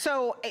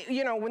 So,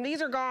 you know, when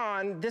these are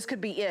gone, this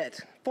could be it.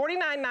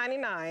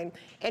 $49.99,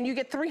 and you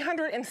get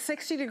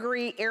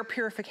 360-degree air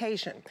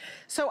purification.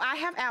 So I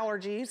have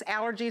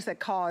allergies that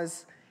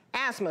cause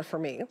asthma for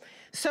me.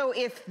 So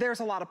if there's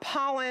a lot of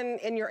pollen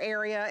in your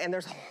area, and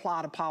there's a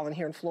lot of pollen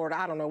here in Florida,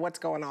 I don't know what's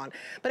going on.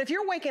 But if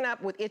you're waking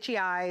up with itchy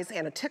eyes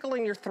and a tickle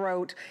in your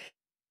throat,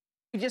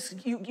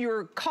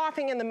 you're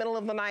coughing in the middle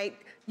of the night,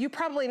 you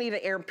probably need an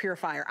air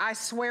purifier. I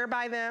swear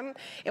by them.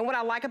 And what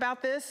I like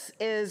about this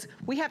is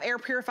we have air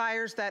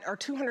purifiers that are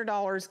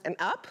 $200 and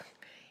up.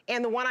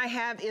 And the one I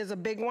have is a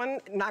big one,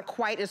 not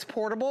quite as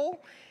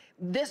portable.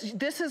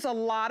 This is a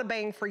lot of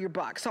bang for your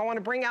buck. So I want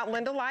to bring out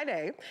Linda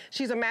Lyday.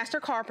 She's a master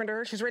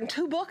carpenter. She's written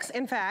 2 books,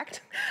 in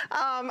fact.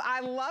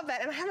 I love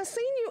that. And I haven't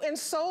seen you in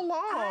so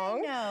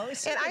long. I know.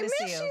 It's so and good I to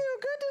see miss you. you.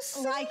 Good to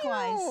see you.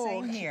 Likewise,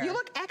 same here. You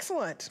look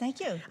excellent. Thank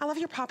you. I love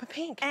your Papa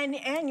Pink.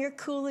 And you're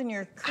cool in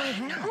your cool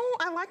hat. Oh,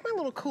 I like my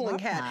little cooling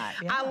hat.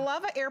 That, yeah. I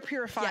love an air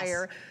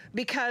purifier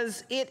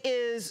because it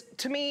is,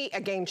 to me,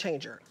 a game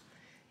changer.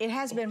 It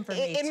has been for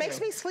me, It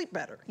makes me sleep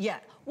better. Yeah,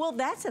 well,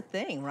 that's a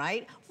thing,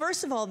 right?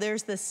 First of all,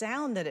 there's the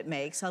sound that it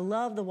makes. I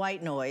love the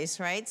white noise,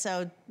 right?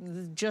 So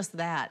just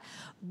that.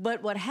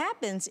 But what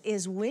happens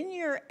is when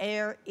your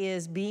air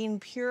is being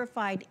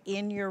purified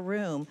in your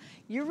room,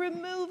 you're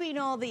removing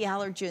all the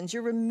allergens,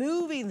 you're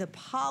removing the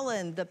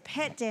pollen, the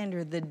pet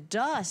dander, the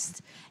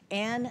dust,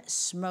 and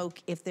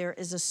smoke if there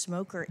is a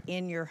smoker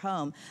in your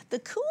home. The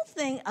cool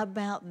thing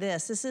about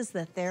this is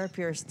the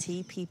TheraPure's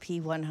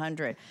TPP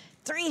 100.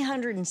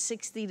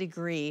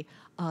 360-degree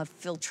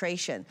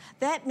filtration.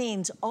 That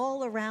means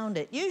all around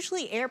it.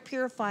 Usually air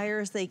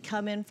purifiers, they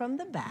come in from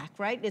the back,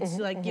 right? It's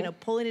like, you know,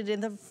 pulling it in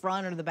the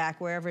front or the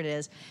back, wherever it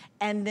is,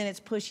 and then it's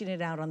pushing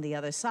it out on the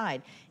other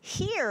side.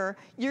 Here,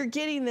 you're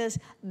getting this,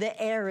 the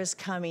air is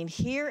coming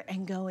here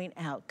and going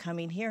out,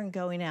 coming here and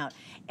going out.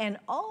 And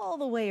all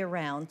the way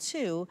around,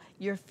 too,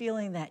 you're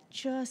feeling that,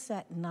 just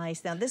that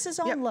nice. Now, this is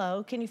on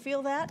low. Can you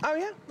feel that? Oh,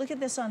 yeah. Look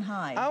at this on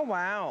high. Oh,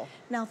 wow.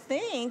 Now,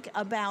 think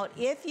about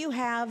if you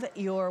have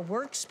your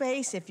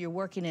workspace, if you're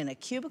working in a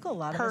cubicle, a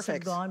lot of us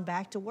have gone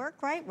back to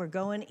work, right? We're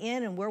going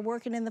in and we're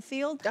working in the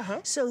field.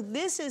 So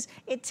this is,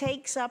 it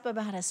takes up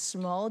about a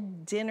small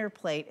dinner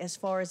plate as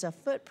far as a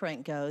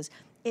footprint goes.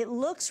 It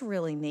looks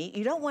really neat.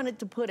 You don't want it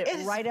to put it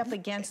right up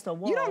against the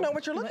wall. You don't know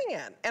what you're looking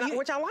at, and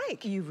which I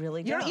like. You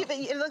really don't.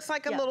 It looks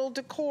like a little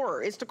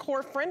decor. It's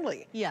decor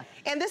friendly. Yeah.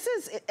 And this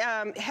is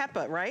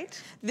HEPA,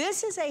 right?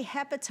 This is a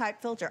HEPA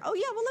type filter. Oh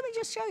yeah, well let me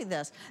just show you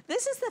this.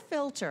 This is the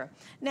filter.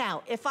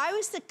 Now, if I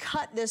was to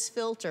cut this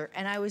filter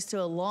and I was to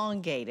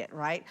elongate it,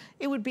 right,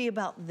 it would be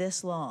about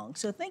this long.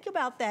 So think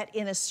about that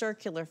in a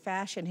circular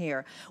fashion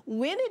here.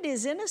 When it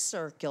is in a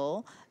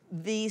circle,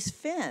 these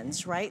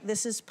fins, right?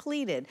 This is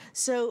pleated.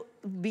 So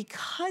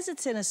because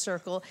it's in a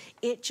circle,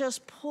 it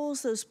just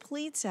pulls those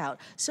pleats out.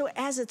 So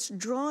as it's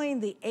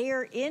drawing the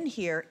air in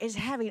here, it's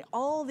having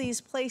all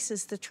these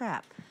places to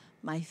trap.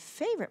 My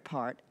favorite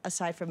part,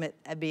 aside from it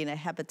being a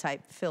HEPA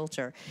type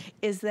filter,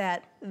 is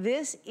that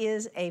this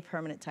is a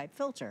permanent type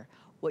filter.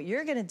 What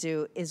you're gonna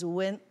do is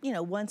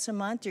once a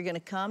month, you're gonna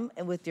come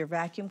with your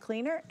vacuum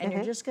cleaner and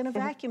you're just gonna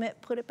vacuum it,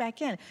 put it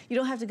back in. You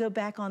don't have to go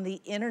back on the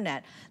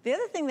internet. The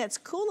other thing that's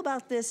cool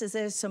about this is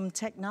there's some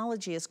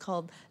technology, it's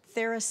called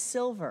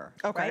Therasilver,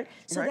 right?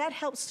 So that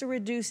helps to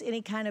reduce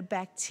any kind of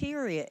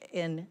bacteria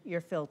in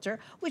your filter,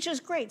 which is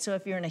great. So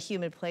if you're in a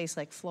humid place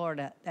like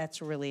Florida,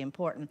 that's really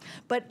important.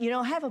 But you know,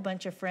 I have a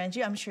bunch of friends.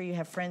 I'm sure you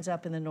have friends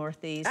up in the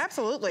Northeast.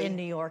 Absolutely. In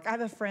New York. I have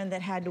a friend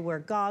that had to wear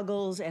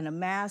goggles and a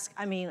mask,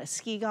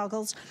 ski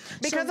goggles.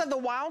 Because of the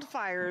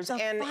wildfires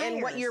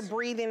and what you're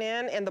breathing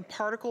in and the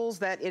particles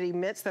that it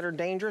emits that are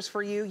dangerous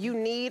for you, you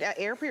need an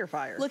air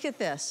purifier. Look at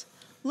this.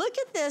 Look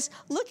at this.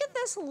 Look at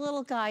this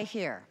little guy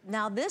here.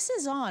 Now this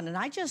is on, and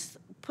I just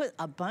put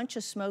a bunch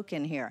of smoke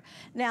in here.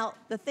 Now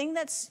the thing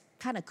that's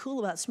kind of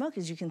cool about smoke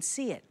is you can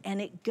see it,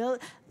 and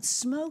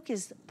smoke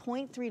is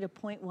 0.3 to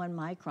 0.1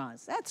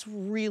 microns. That's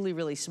really,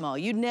 really small.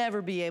 You'd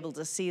never be able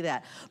to see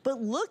that.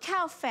 But look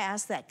how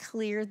fast that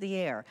cleared the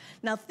air.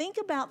 Now think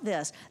about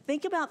this.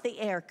 Think about the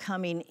air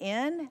coming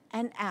in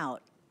and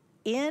out.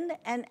 In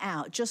and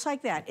out, just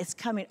like that. It's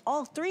coming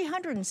all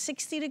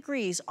 360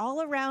 degrees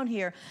all around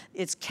here.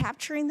 It's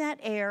capturing that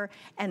air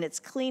and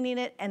it's cleaning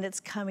it and it's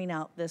coming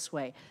out this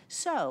way.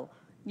 So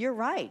you're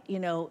right, you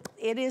know,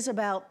 it is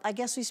about, I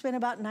guess we spend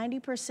about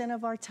 90%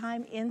 of our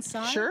time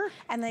inside. Sure.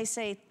 And they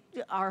say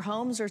our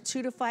homes are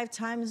 2 to 5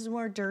 times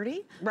more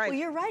dirty. Right. Well,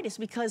 you're right, it's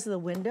because of the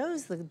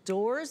windows, the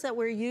doors that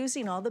we're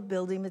using, all the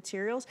building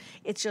materials.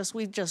 It's just,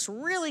 we've just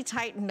really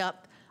tightened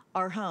up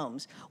our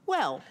homes.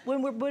 Well,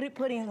 when we're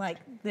putting like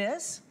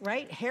this,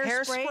 right?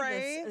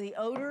 Hairspray. The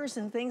odors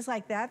and things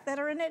like that that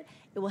are in it,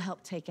 it will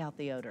help take out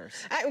the odors.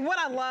 What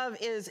I love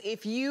is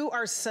if you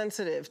are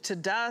sensitive to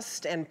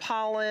dust and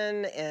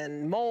pollen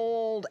and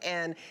mold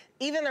and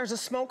even there's a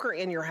smoker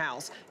in your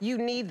house, you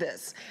need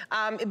this.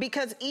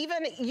 Because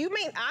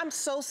I'm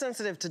so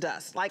sensitive to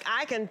dust. Like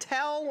I can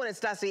tell when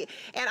it's dusty,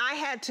 and I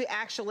had to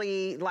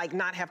actually like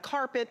not have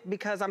carpet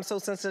because I'm so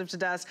sensitive to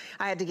dust.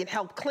 I had to get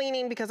help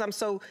cleaning because I'm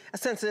so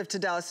sensitive to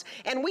dust.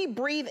 And we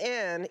breathe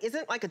in,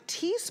 isn't like a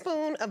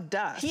teaspoon of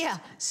dust. Yeah,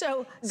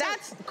 so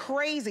that's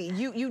crazy.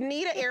 You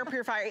need an air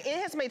purifier. It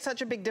has made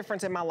such a big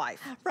difference in my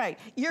life. Right,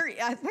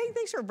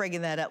 thanks for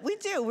bringing that up. We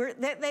do,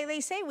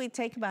 they say we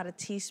take about a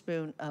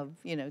teaspoon of,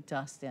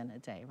 dust in a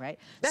day, right?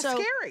 That's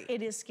scary.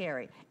 It is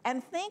scary.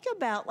 And think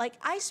about, like,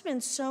 I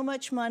spend so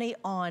much money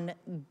on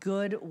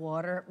good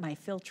water, my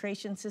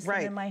filtration system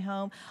in my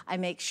home. I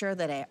make sure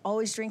that I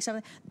always drink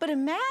something. But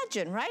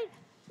imagine, right?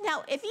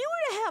 Now, if you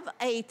were to have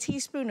a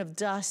teaspoon of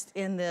dust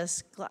in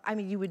this, I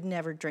mean, you would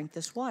never drink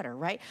this water,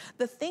 right?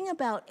 The thing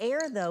about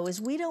air, though, is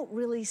we don't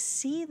really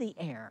see the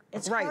air.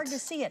 It's hard to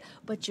see it,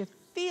 but you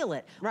feel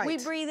it. Right. We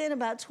breathe in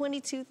about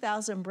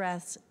 22,000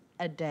 breaths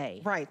a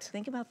day. Right.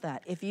 Think about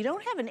that. If you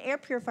don't have an air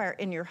purifier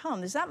in your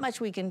home, there's not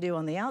much we can do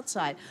on the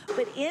outside,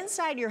 but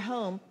inside your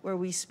home, where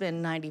we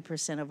spend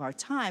 90% of our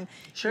time,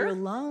 your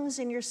lungs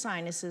and your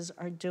sinuses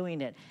are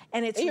doing it.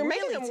 And it's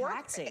really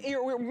taxing.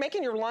 You're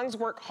making your lungs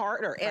work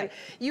harder. And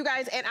you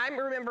guys, and I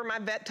remember my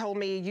vet told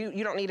me,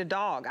 you don't need a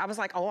dog. I was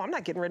like, oh, I'm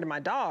not getting rid of my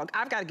dog.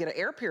 I've got to get an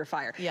air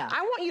purifier. Yeah.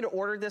 I want you to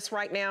order this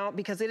right now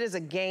because it is a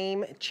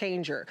game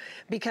changer.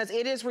 Because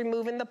it is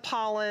removing the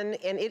pollen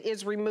and it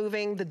is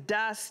removing the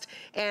dust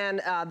and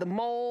and the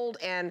mold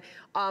and,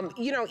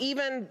 you know,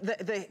 even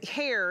the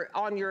hair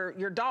on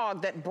your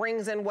dog that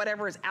brings in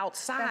whatever is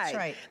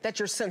outside that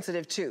you're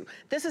sensitive to.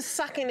 This is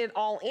sucking it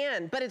all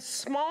in, but it's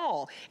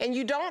small, and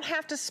you don't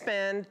have to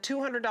spend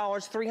 $200,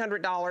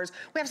 $300.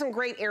 We have some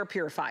great air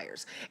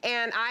purifiers,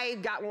 and I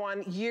got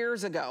one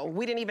years ago.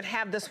 We didn't even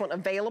have this one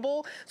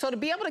available. So to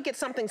be able to get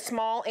something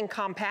small and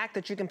compact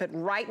that you can put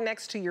right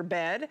next to your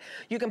bed,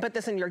 you can put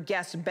this in your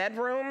guest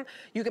bedroom,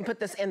 you can put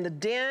this in the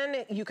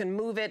den, you can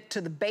move it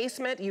to the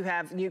basement.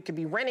 You could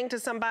be renting to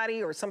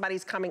somebody, or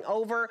somebody's coming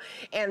over,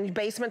 and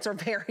basements are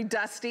very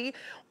dusty,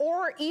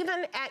 or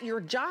even at your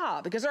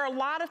job, because there are a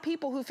lot of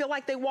people who feel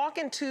like they walk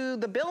into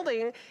the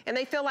building and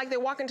they feel like they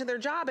walk into their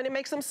job and it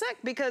makes them sick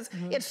because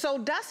it's so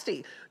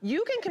dusty.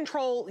 You can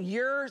control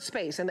your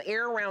space and the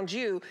air around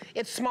you.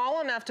 It's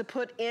small enough to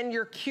put in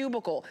your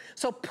cubicle.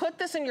 So put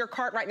this in your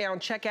cart right now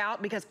and check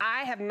out, because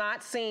I have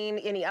not seen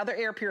any other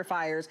air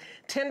purifiers,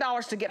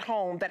 $10 to get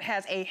home, that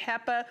has a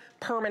HEPA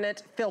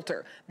permanent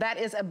filter. That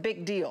is a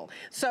big deal.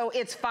 So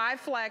it's 5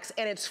 flex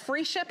and it's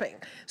free shipping.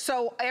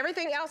 So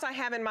everything else I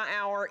have in my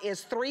hour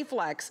is 3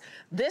 flex.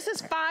 This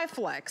is 5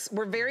 flex.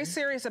 We're very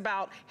serious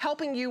about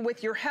helping you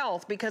with your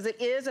health, because it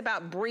is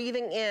about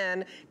breathing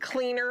in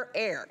cleaner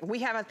air. We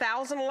have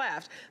 1,000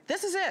 left.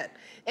 This is it.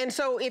 And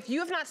so if you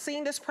have not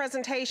seen this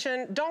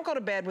presentation, don't go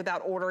to bed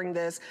without ordering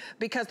this,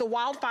 because the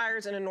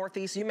wildfires in the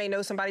Northeast, you may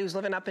know somebody who's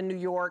living up in New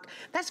York,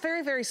 that's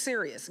very, very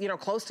serious. You know,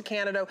 close to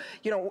Canada,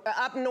 you know,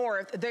 up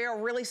north, they are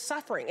really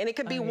suffering. And it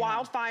could be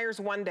wildfires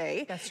one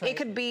day. That's right. It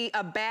could be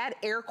a bad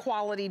air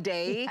quality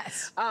day.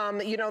 Yes.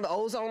 You know, the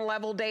ozone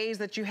level days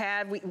that you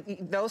had,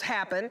 those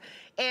happen.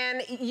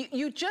 And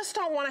you just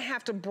don't want to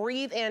have to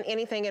breathe in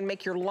anything and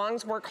make your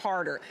lungs work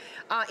harder.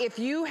 If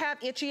you have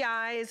itchy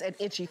eyes, an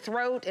itchy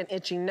throat, an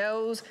itchy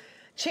nose,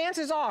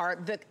 chances are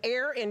the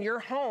air in your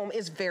home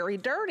is very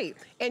dirty.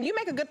 And you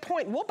make a good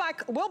point. We'll buy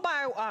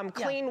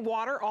clean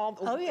water.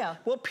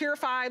 We'll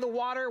purify the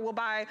water. We'll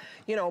buy,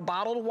 you know,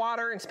 bottled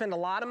water and spend a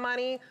lot of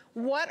money.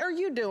 What are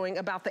you doing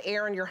about the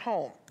air in your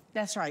home?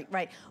 That's right,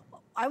 right.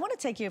 I want to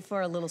take you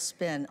for a little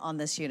spin on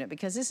this unit,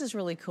 because this is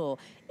really cool.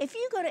 If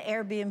you go to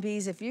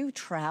Airbnbs, if you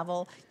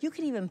travel, you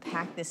can even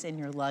pack this in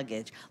your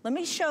luggage. Let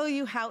me show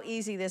you how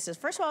easy this is.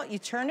 First of all, you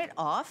turn it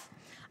off.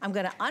 I'm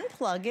going to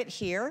unplug it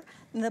here.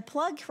 And the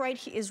plug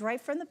is right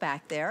from the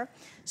back there.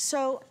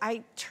 So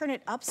I turn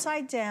it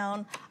upside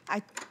down. I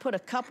put a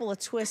couple of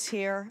twists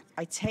here.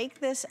 I take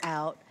this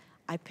out.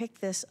 I pick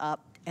this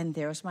up. And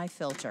there's my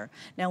filter.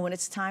 Now, when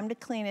it's time to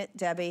clean it,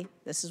 Debbie,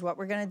 this is what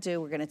we're gonna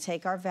do. We're gonna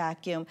take our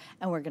vacuum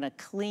and we're gonna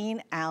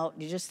clean out.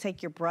 You just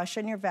take your brush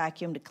and your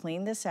vacuum to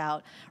clean this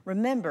out.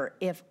 Remember,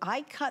 if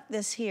I cut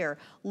this here,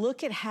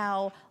 look at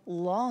how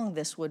long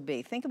this would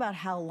be. Think about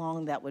how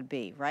long that would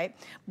be, right?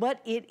 But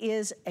it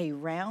is a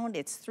round,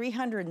 it's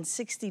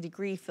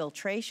 360-degree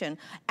filtration.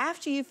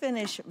 After you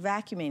finish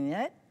vacuuming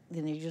it,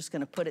 then you're just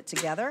gonna put it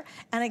together.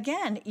 And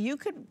again, you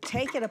could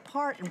take it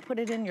apart and put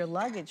it in your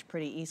luggage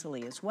pretty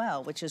easily as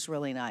well, which is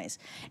really nice.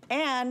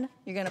 And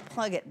you're gonna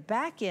plug it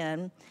back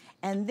in,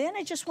 and then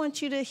I just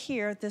want you to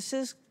hear, this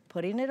is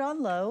putting it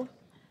on low.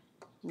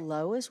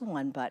 Low is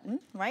 1 button,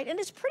 right? And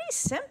it's pretty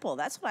simple,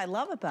 that's what I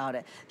love about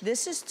it.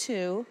 This is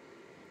 2.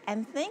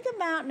 And think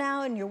about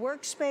now in your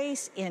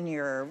workspace,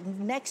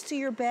 next to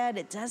your bed,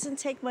 it doesn't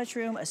take much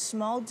room. A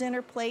small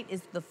dinner plate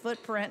is the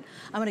footprint.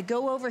 I'm gonna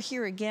go over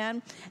here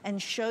again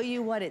and show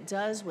you what it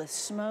does with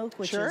smoke,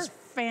 which is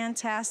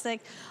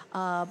fantastic.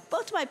 Both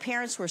of my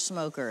parents were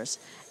smokers,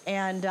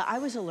 and I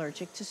was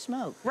allergic to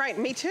smoke. Right,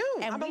 me too.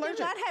 And we did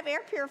not have air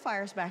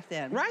purifiers back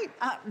then. Right.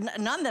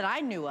 None that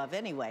I knew of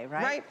anyway,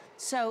 right? Right.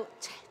 So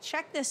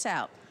check this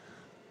out.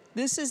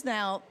 This is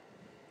now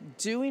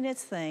doing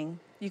its thing.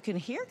 You can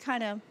hear it's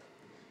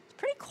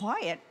pretty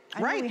quiet.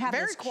 I know we have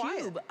this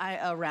cube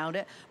around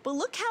it, but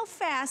look how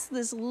fast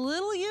this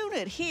little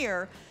unit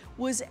here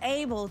was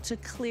able to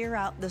clear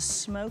out the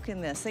smoke in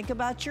this. Think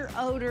about your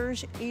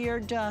odors, your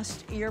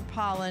dust, your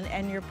pollen,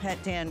 and your pet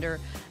dander.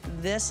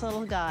 This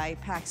little guy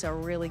packs a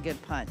really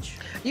good punch.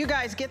 You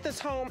guys, get this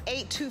home,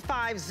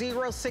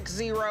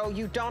 825-060.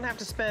 You don't have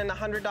to spend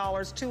 $100,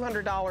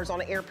 $200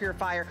 on an air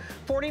purifier,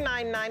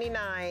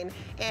 $49.99,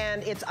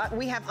 and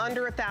we have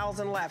under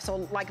 1,000 left,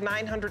 so like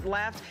 900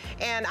 left,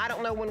 and I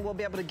don't know when we'll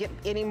be able to get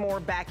any more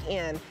back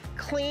in.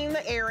 Clean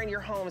the air in your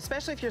home,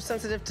 especially if you're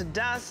sensitive to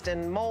dust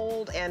and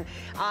mold and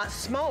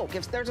smoke.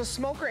 If there's a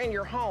smoker in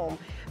your home,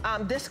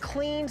 this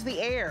cleans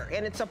the air,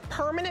 and it's a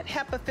permanent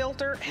HEPA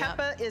filter.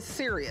 HEPA is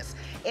serious.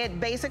 It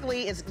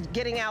basically is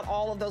getting out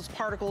all of those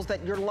particles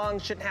that your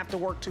lungs shouldn't have to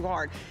work too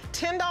hard.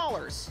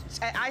 $10,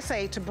 I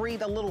say, to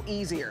breathe a little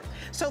easier.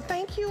 So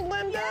thank you,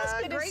 Linda. Yes,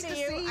 good Great to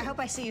see you. I hope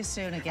I see you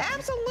soon again.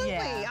 Absolutely.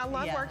 I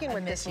love working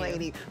with this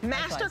lady.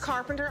 Master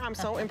carpenter, I'm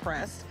so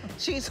impressed.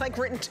 She's like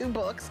written 2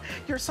 books.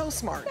 You're so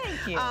smart.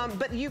 Thank you.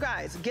 But you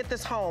guys, get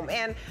this home,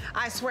 and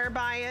I swear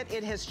by it.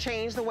 It has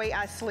changed the way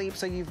I sleep,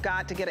 so you've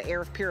got to get an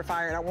air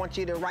purifier, and I want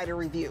you to write a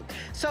review.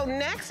 So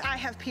next, I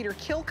have Peter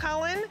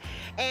Kilcullen,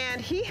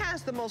 and he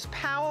has the most most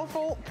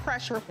powerful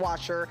pressure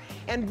washer.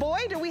 And boy,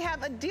 do we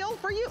have a deal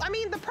for you. I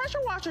mean, the pressure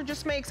washer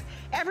just makes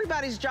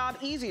everybody's job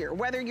easier,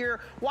 whether you're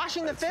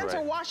washing the fence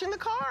or washing the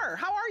car.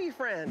 How are you,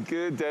 friend?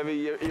 Good, Debbie.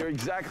 You're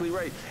exactly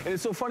right. And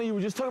it's so funny, you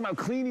were just talking about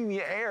cleaning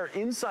the air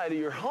inside of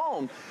your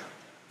home.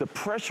 The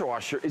pressure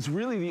washer is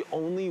really the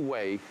only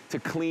way to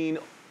clean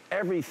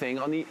everything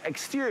on the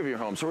exterior of your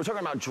home. So we're talking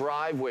about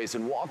driveways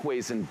and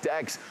walkways and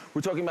decks.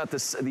 We're talking about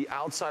the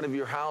outside of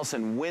your house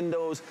and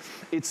windows.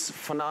 It's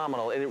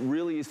phenomenal, and it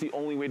really is the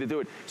only way to do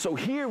it. So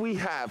here we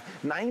have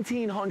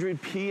 1900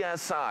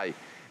 PSI.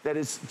 That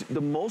is the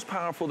most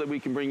powerful that we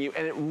can bring you,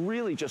 and it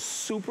really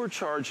just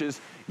supercharges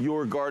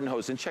your garden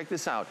hose. And check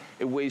this out.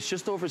 It weighs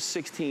just over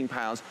 16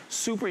 pounds,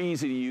 super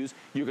easy to use.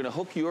 You're gonna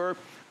hook your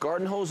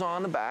garden hose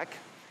on the back.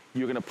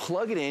 You're gonna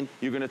plug it in,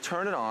 you're gonna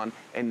turn it on,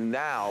 and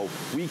now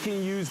we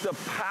can use the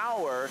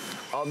power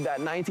of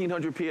that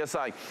 1900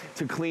 PSI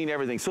to clean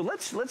everything. So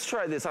let's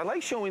try this. I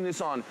like showing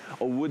this on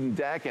a wooden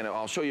deck, and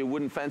I'll show you a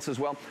wooden fence as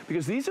well,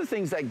 because these are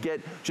things that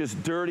get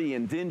just dirty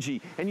and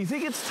dingy, and you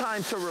think it's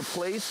time to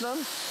replace them,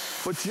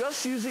 but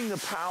just using the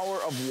power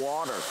of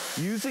water,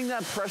 using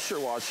that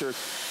pressure washer,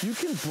 you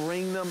can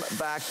bring them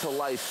back to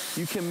life.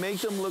 You can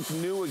make them look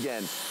new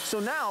again. So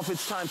now if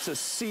it's time to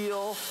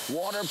seal,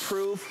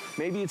 waterproof,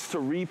 maybe it's to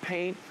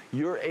repaint,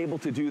 you're able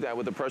to do that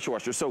with the pressure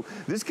washer. So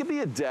this could be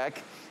a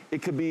deck,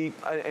 it could be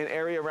an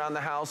area around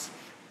the house.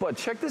 But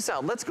check this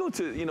out. Let's go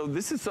to,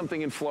 this is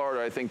something in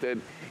Florida I think that,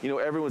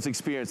 everyone's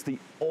experienced, the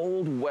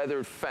old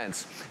weathered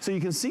fence. So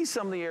you can see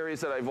some of the areas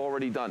that I've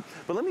already done.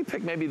 But let me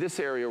pick maybe this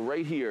area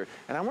right here.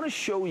 And I want to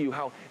show you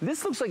how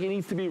this looks like it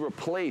needs to be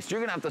replaced. You're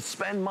going to have to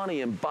spend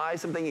money and buy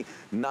something,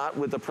 not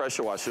with the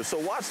pressure washer. So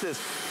watch this.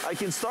 I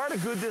can start a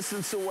good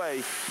distance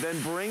away, then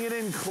bring it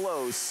in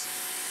close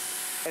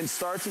and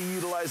start to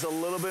utilize a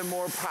little bit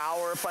more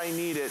power if I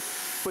need it.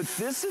 But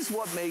this is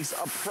what makes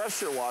a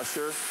pressure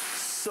washer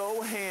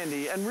so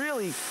handy and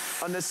really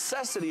a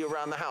necessity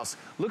around the house.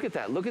 Look at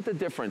that, look at the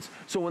difference.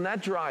 So when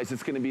that dries,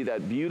 it's gonna be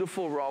that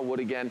beautiful raw wood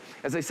again.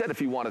 As I said,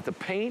 if you wanted to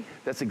paint,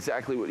 that's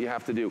exactly what you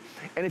have to do.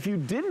 And if you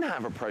didn't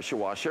have a pressure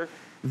washer,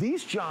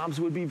 these jobs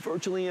would be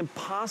virtually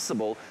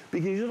impossible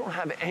because you don't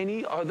have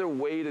any other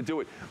way to do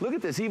it. Look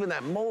at this, even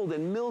that mold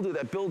and mildew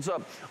that builds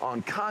up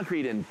on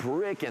concrete and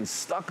brick and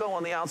stucco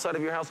on the outside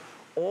of your house,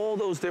 all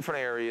those different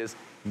areas,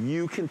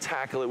 you can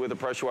tackle it with a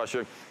pressure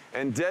washer.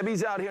 And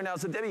Debbie's out here now.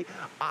 So Debbie,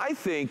 I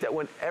think that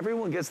when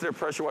everyone gets their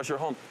pressure washer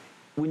home,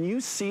 when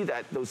you see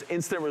those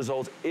instant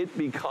results, it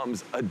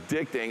becomes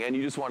addicting, and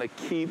you just want to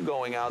keep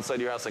going outside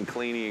your house and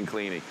cleaning and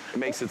cleaning. It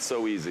makes it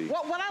so easy.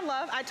 Well, what I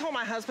love, I told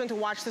my husband to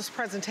watch this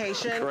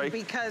presentation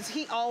because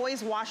he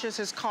always washes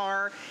his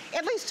car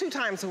at least 2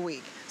 times a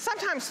week,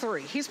 sometimes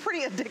 3. He's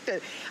pretty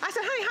addicted. I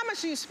said, honey, how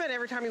much do you spend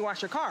every time you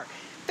wash your car?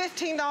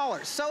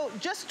 $15. So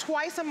just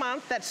twice a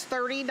month, that's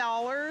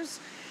 $30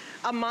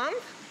 a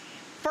month.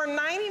 For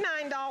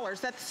 $99,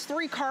 that's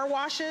 3 car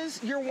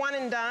washes. You're one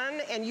and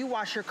done, and you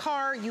wash your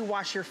car, you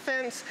wash your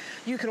fence,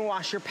 you can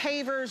wash your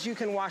pavers, you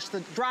can wash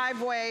the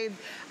driveway.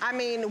 I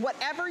mean,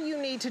 whatever you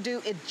need to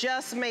do, it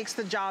just makes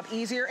the job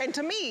easier. And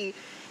to me,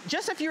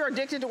 just if you're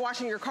addicted to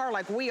washing your car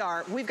like we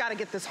are, we've got to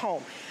get this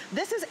home.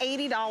 This is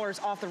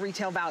 $80 off the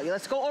retail value.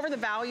 Let's go over the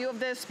value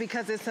of this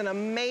because it's an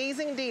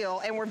amazing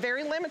deal, and we're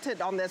very limited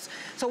on this,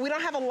 so we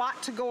don't have a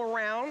lot to go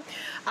around.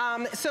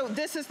 So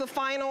this is the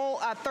final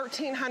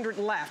 1,300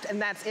 left,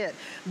 and that's it.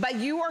 But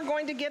you are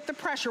going to get the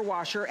pressure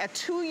washer. A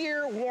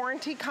 2-year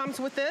warranty comes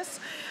with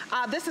this.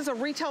 This is a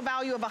retail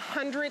value of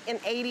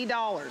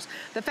 $180.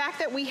 The fact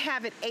that we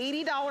have it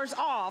 $80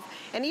 off,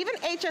 and even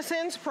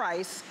HSN's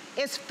price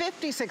is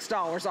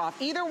 $56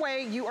 off. Either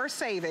way, you are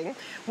saving.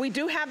 We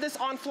do have this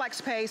on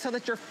FlexPay so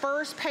that your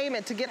first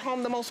payment to get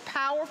home the most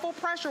powerful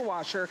pressure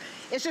washer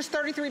is just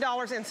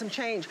 $33 and some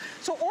change.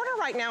 So order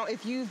right now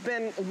if you've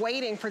been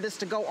waiting for this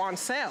to go on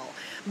sale,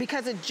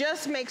 because it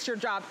just makes your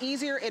job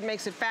easier, it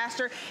makes it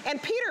faster.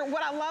 And Peter,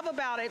 what I love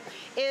about it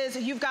is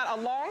you've got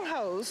a long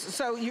hose,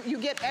 so you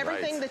get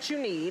everything that you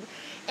need,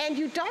 and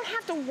you don't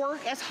have to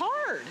work as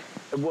hard.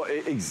 Well,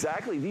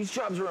 exactly. These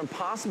jobs are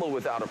impossible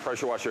without a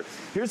pressure washer.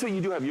 Here's what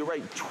you do have. You're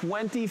right,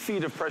 20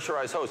 feet of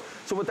pressurized hose.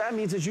 So what that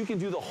means is you can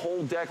do the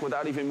whole deck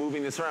without even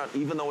moving this around,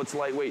 even though it's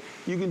lightweight.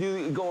 You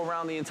can go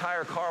around the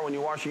entire car when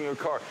you're washing your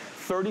car.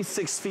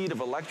 36 feet of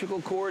electrical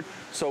cord,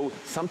 so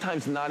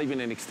sometimes not even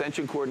an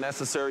extension cord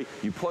necessary.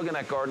 You plug in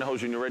that garden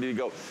hose and you're ready to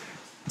go.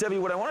 Debbie,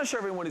 what I want to show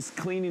everyone is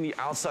cleaning the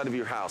outside of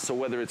your house. So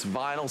whether it's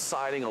vinyl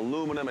siding,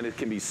 aluminum, and it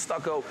can be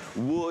stucco,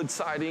 wood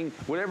siding,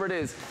 whatever it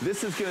is,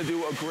 this is going to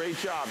do a great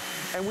job.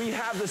 And we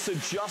have this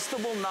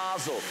adjustable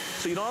nozzle.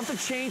 So you don't have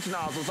to change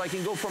nozzles. I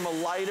can go from a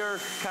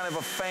lighter, kind of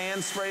a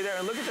fan spray there.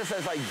 And look at this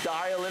as I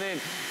dial it in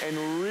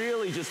and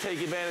really just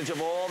take advantage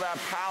of all that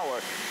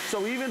power.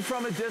 So even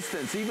from a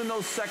distance, even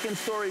those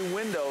second-story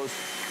windows,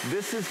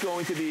 this is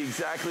going to be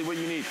exactly what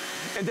you need.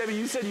 And Debbie,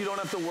 you said you don't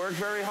have to work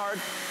very hard.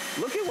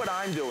 Look at what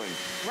I'm doing.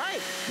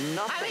 Right.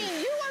 Nothing. I mean,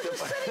 you are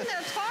just sitting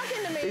there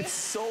talking to me. It's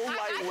so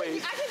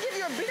lightweight. I could give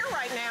you a beer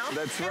right now.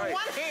 That's in right.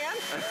 one hand.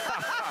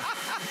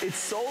 It's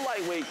so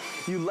lightweight.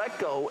 You let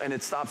go and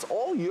it stops.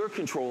 All you're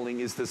controlling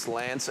is this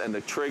lance and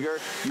the trigger.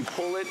 You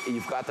pull it, and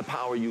you've got the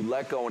power. You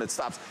let go and it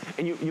stops.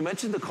 And you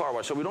mentioned the car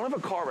wash. So we don't have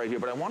a car right here,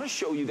 but I want to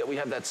show you that we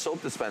have that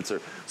soap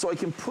dispenser. So I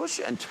can push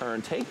and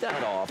turn, take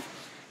that off,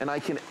 and I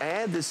can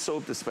add this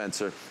soap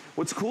dispenser.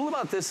 What's cool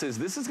about this is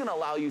going to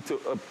allow you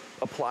to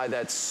apply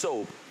that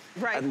soap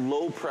at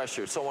low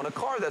pressure. So on a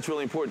car, that's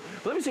really important.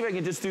 But let me see if I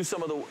can just do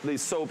some of the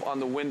soap on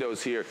the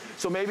windows here.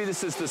 So maybe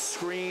this is the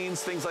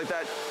screens, things like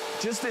that.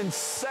 Just in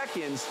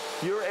seconds,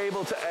 you're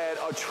able to add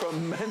a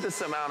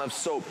tremendous amount of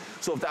soap.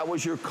 So if that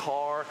was your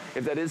car,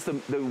 if that is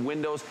the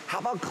windows, how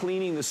about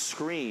cleaning the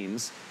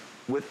screens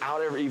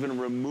without ever even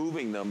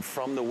removing them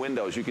from the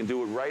windows? You can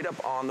do it right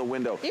up on the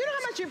window. You know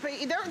how much you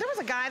pay? There was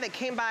a guy that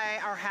came by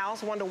our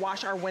house, wanted to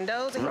wash our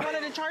windows, and he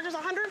wanted to charge us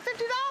 $150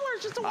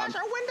 just to wash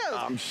our windows.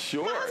 I'm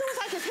sure. My husband was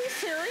like, is he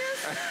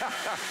serious?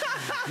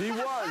 He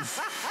was.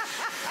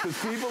 Because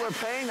people are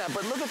paying that.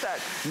 But look at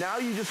that. Now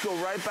you just go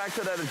right back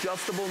to that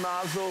adjustable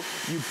nozzle.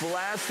 You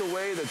blast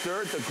away the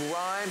dirt, the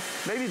grime,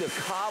 maybe the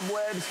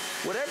cobwebs,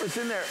 whatever's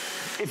in there.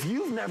 If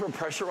you've never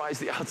pressurized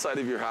the outside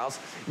of your house,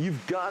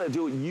 you've got to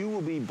do it. You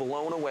will be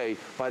blown away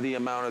by the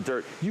amount of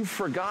dirt. You've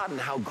forgotten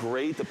how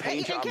great the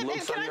paint job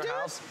looks on your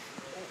house.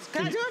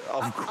 Can I do it?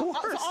 Of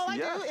course. So all I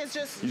do is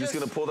just... You're just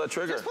going to pull that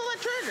trigger. Just pull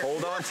that trigger.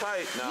 Hold on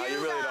tight. No,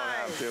 you really don't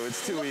have to.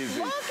 It's too easy.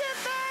 Look at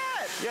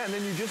that. Yeah, and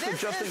then you just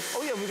adjusting.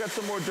 Oh, yeah, we got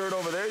some more dirt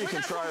over there. You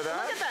can try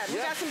that. Look at that.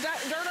 We got some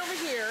dirt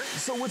over here.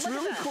 So what's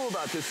really cool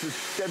about this is,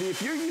 Debbie,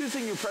 if you're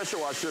using your pressure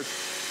washer,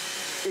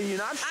 and you're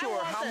not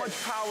sure how much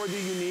power do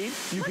you need,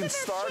 you can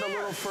start a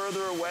little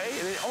further away.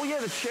 And then, oh, yeah,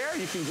 the chair.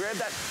 You can grab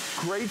that.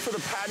 Great for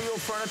the patio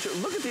furniture.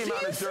 Look at the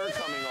amount of dirt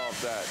coming off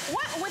that.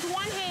 What? With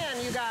one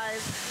hand, you guys.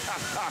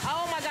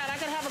 Oh, my God.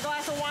 I can have a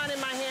glass of wine in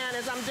my hand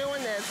as I'm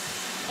doing this.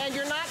 And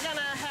you're not going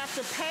to have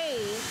to pay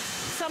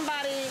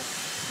somebody,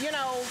 you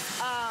know,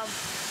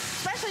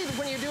 especially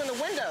when you're doing the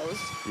windows.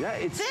 Yeah,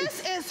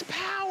 this is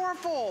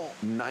powerful.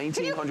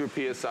 1,900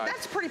 PSI.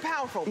 That's pretty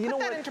powerful. Put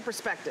that into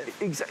perspective.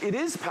 It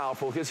is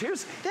powerful because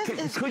here's,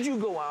 could you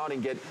go out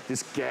and get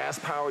this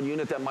gas-powered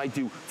unit that might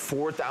do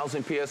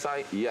 4,000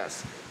 PSI?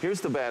 Yes.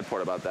 Here's the bad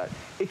part about that.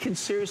 It can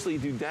seriously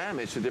do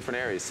damage to different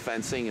areas,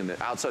 fencing and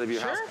the outside of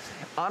your house.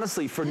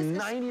 Honestly, for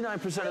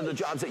 99% of the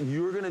jobs that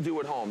you're going to do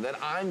at home, that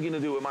I'm going to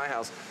do at my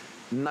house,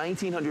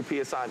 1,900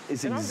 PSI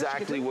is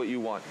exactly what you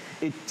want.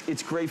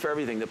 It's great for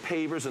everything. The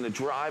pavers and the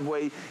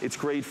driveway. It's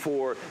great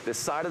for the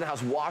side of the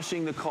house,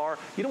 washing the car.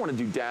 You don't want to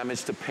do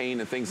damage to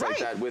paint and things like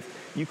that with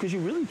you, because you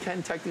really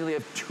can technically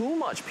have too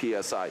much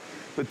PSI.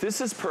 But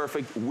this is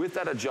perfect with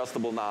that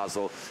adjustable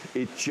nozzle.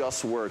 It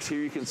just works.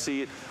 Here you can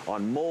see it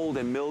on mold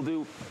and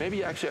mildew.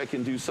 Maybe actually I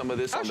can do some of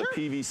this on the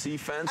PVC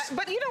fence.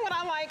 But you know what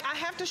I like? I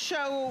have to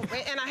show,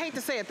 and I hate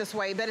to say it this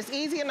way, but it's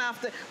easy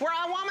enough that where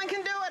a woman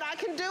can do it, I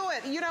can do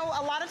it. You know,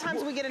 a lot of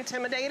times we get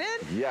intimidated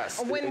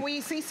when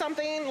we see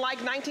something like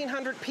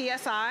 1,900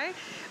 PSI.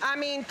 I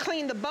mean,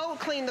 clean the boat,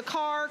 clean the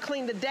car,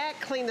 clean the deck,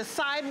 clean the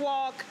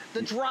sidewalk,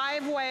 the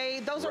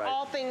driveway. Those are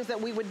all things that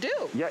we would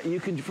do. Yeah,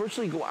 you can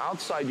virtually go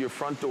outside your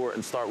front door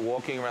and start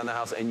walking around the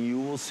house, and you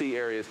will see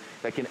areas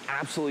that can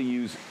absolutely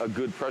use a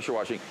good pressure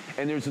washing.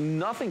 And there's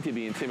nothing to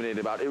be intimidated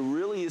about. It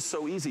really is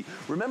so easy.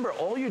 Remember,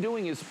 all you're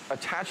doing is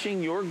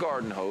attaching your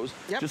garden hose,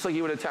 just like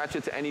you would attach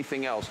it to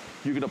anything else.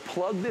 You're gonna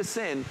plug this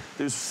in.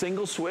 There's a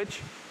single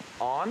switch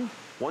on.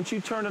 Once you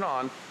turn it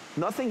on,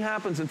 nothing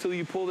happens until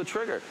you pull the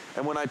trigger.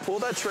 And when I pull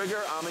that trigger,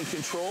 I'm in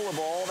control of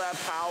all that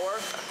power.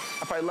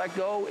 If I let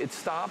go, it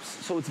stops.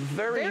 So it's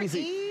very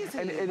easy.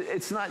 And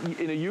it's not,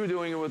 you know, you're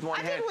doing it with one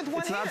hand.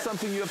 It's not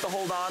something you have to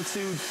hold on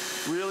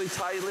to really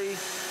tightly,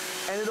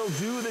 and it'll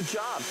do the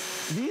job.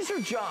 These are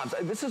jobs,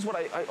 this is what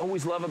I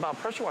always love about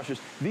pressure washers.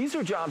 These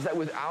are jobs that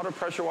without a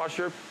pressure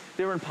washer,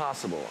 they're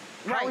impossible.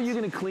 How are you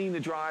going to clean the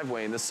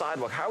driveway and the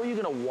sidewalk? How are you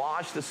going to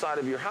wash the side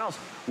of your house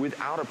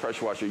without a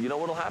pressure washer? You know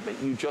what'll happen?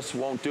 You just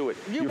won't do it.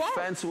 Your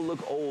fence will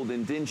look old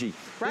and dingy.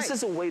 This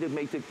is a way to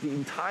make the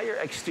entire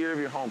exterior of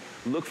your home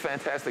look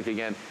fantastic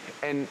again.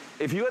 And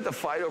if you had to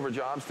fight over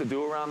jobs to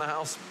do around the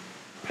house,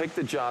 pick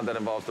the job that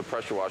involves the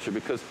pressure washer,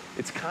 because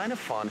it's kind of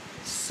fun,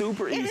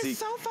 super easy. It is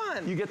so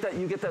fun. You get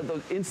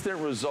those instant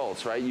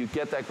results, right? You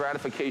get that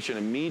gratification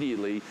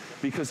immediately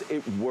because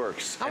it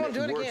works. I want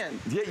to do it again.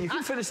 Yeah, you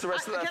can finish the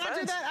rest of that fence. Can I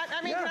do that?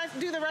 I mean, can I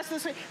do the rest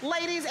of this?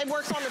 Ladies, it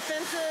works on the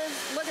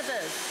fences. Look at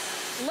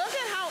this. Look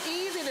at how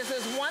easy this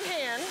is. One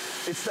hand.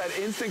 It's that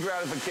instant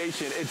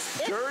gratification.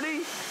 It's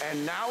dirty,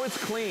 and now it's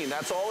clean.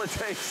 That's all it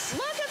takes.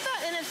 Look at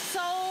that, and it's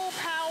so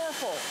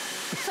powerful.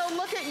 So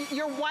look at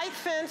your white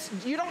fence.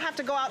 You don't have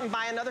to go out and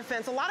buy another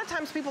fence. A lot of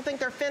times people think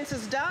their fence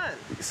is done.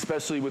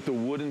 Especially with the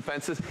wooden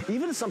fences.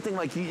 Even something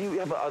like you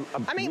have a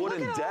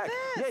wooden deck.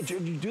 Yeah, you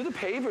do the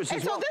pavers as well.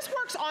 And so this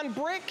works on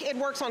brick, it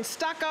works on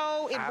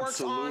stucco, it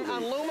works on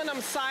aluminum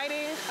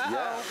siding. I'm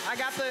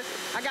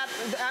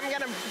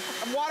gonna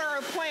water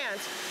a plant.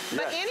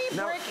 But any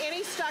brick,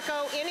 any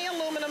stucco, any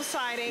aluminum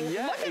siding,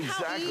 look at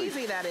how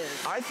easy that is.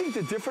 I think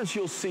the difference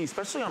you'll see,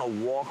 especially on a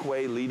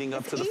walkway leading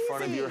up to the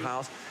front of your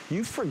house,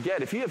 you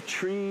forget, if you have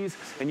trees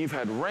and you've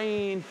had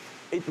rain,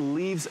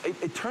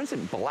 it turns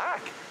it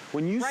black.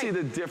 When you see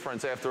the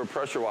difference after a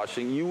pressure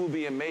washing, you will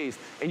be amazed.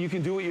 And you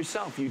can do it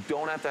yourself. You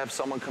don't have to have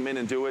someone come in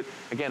and do it.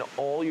 Again,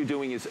 all you're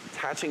doing is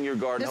attaching your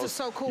garden hose. This is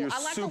so cool.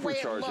 I like the way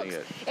it looks.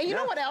 It. And you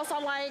know what else I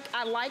like?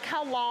 I like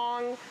how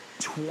long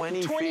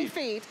 20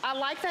 feet. I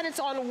like that it's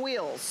on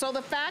wheels. So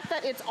the fact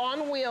that it's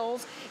on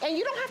wheels, and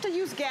you don't have to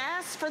use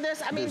gas for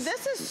this. I mean,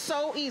 this is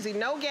so easy.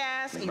 No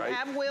gas, you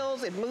have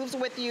wheels, it moves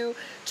with you.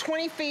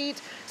 20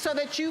 feet, so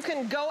that you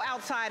can go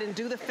outside and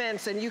do the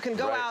fence, and you can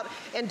go out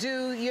and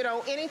do, you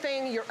know,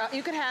 anything.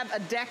 You could have a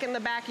deck in the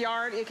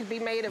backyard. It could be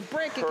made of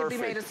brick, it could be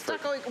made of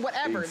stucco,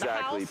 whatever.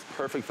 Exactly,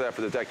 perfect for that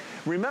for the deck.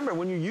 Remember,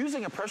 when you're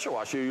using a pressure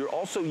washer, you're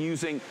also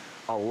using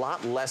a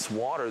lot less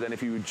water than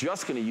if you were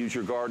just going to use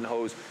your garden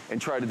hose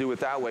and try to do it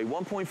that way.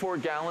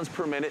 1.4 gallons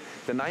per minute,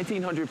 the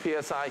 1900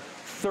 PSI,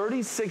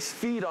 36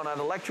 feet on an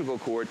electrical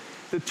cord.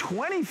 The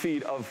 20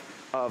 feet of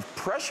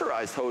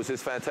pressurized hose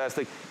is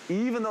fantastic.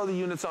 Even though the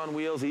unit's on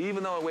wheels,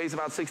 even though it weighs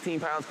about 16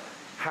 pounds,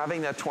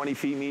 having that 20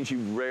 feet means you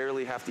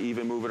rarely have to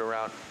even move it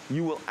around.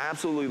 You will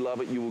absolutely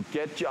love it. You will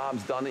get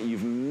jobs done that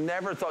you've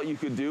never thought you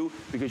could do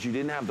because you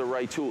didn't have the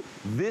right tool.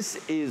 This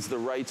is the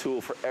right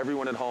tool for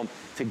everyone at home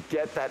to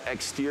get that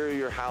exterior of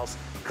your house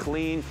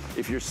clean.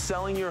 If you're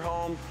selling your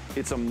home,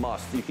 it's a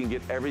must. You can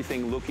get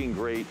everything looking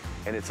great,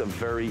 and it's a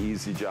very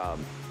easy job.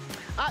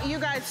 You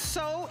guys,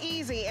 so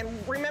easy. And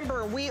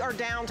remember, we are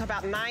down to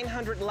about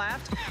 900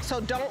 left, so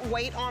don't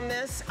wait on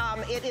this.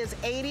 It is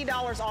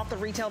 $80 off the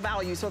retail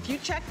value. So if you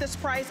check this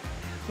price,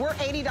 we're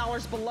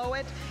 $80 below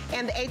it,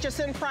 and the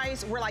HSN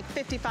price, we're like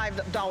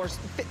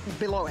 $55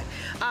 below it.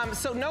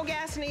 So no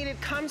gas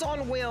needed, comes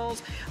on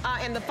wheels,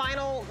 and the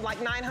final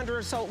like 900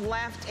 or so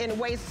left, and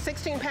weighs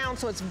 16 pounds,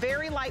 so it's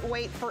very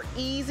lightweight for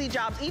easy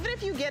jobs. Even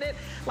if you get it,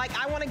 like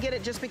I want to get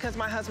it just because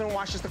my husband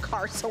washes the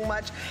car so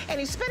much, and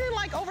he's spending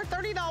like over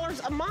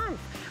 $30 a month.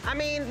 I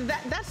mean,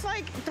 that's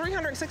like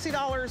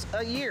 $360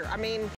 a year. I mean,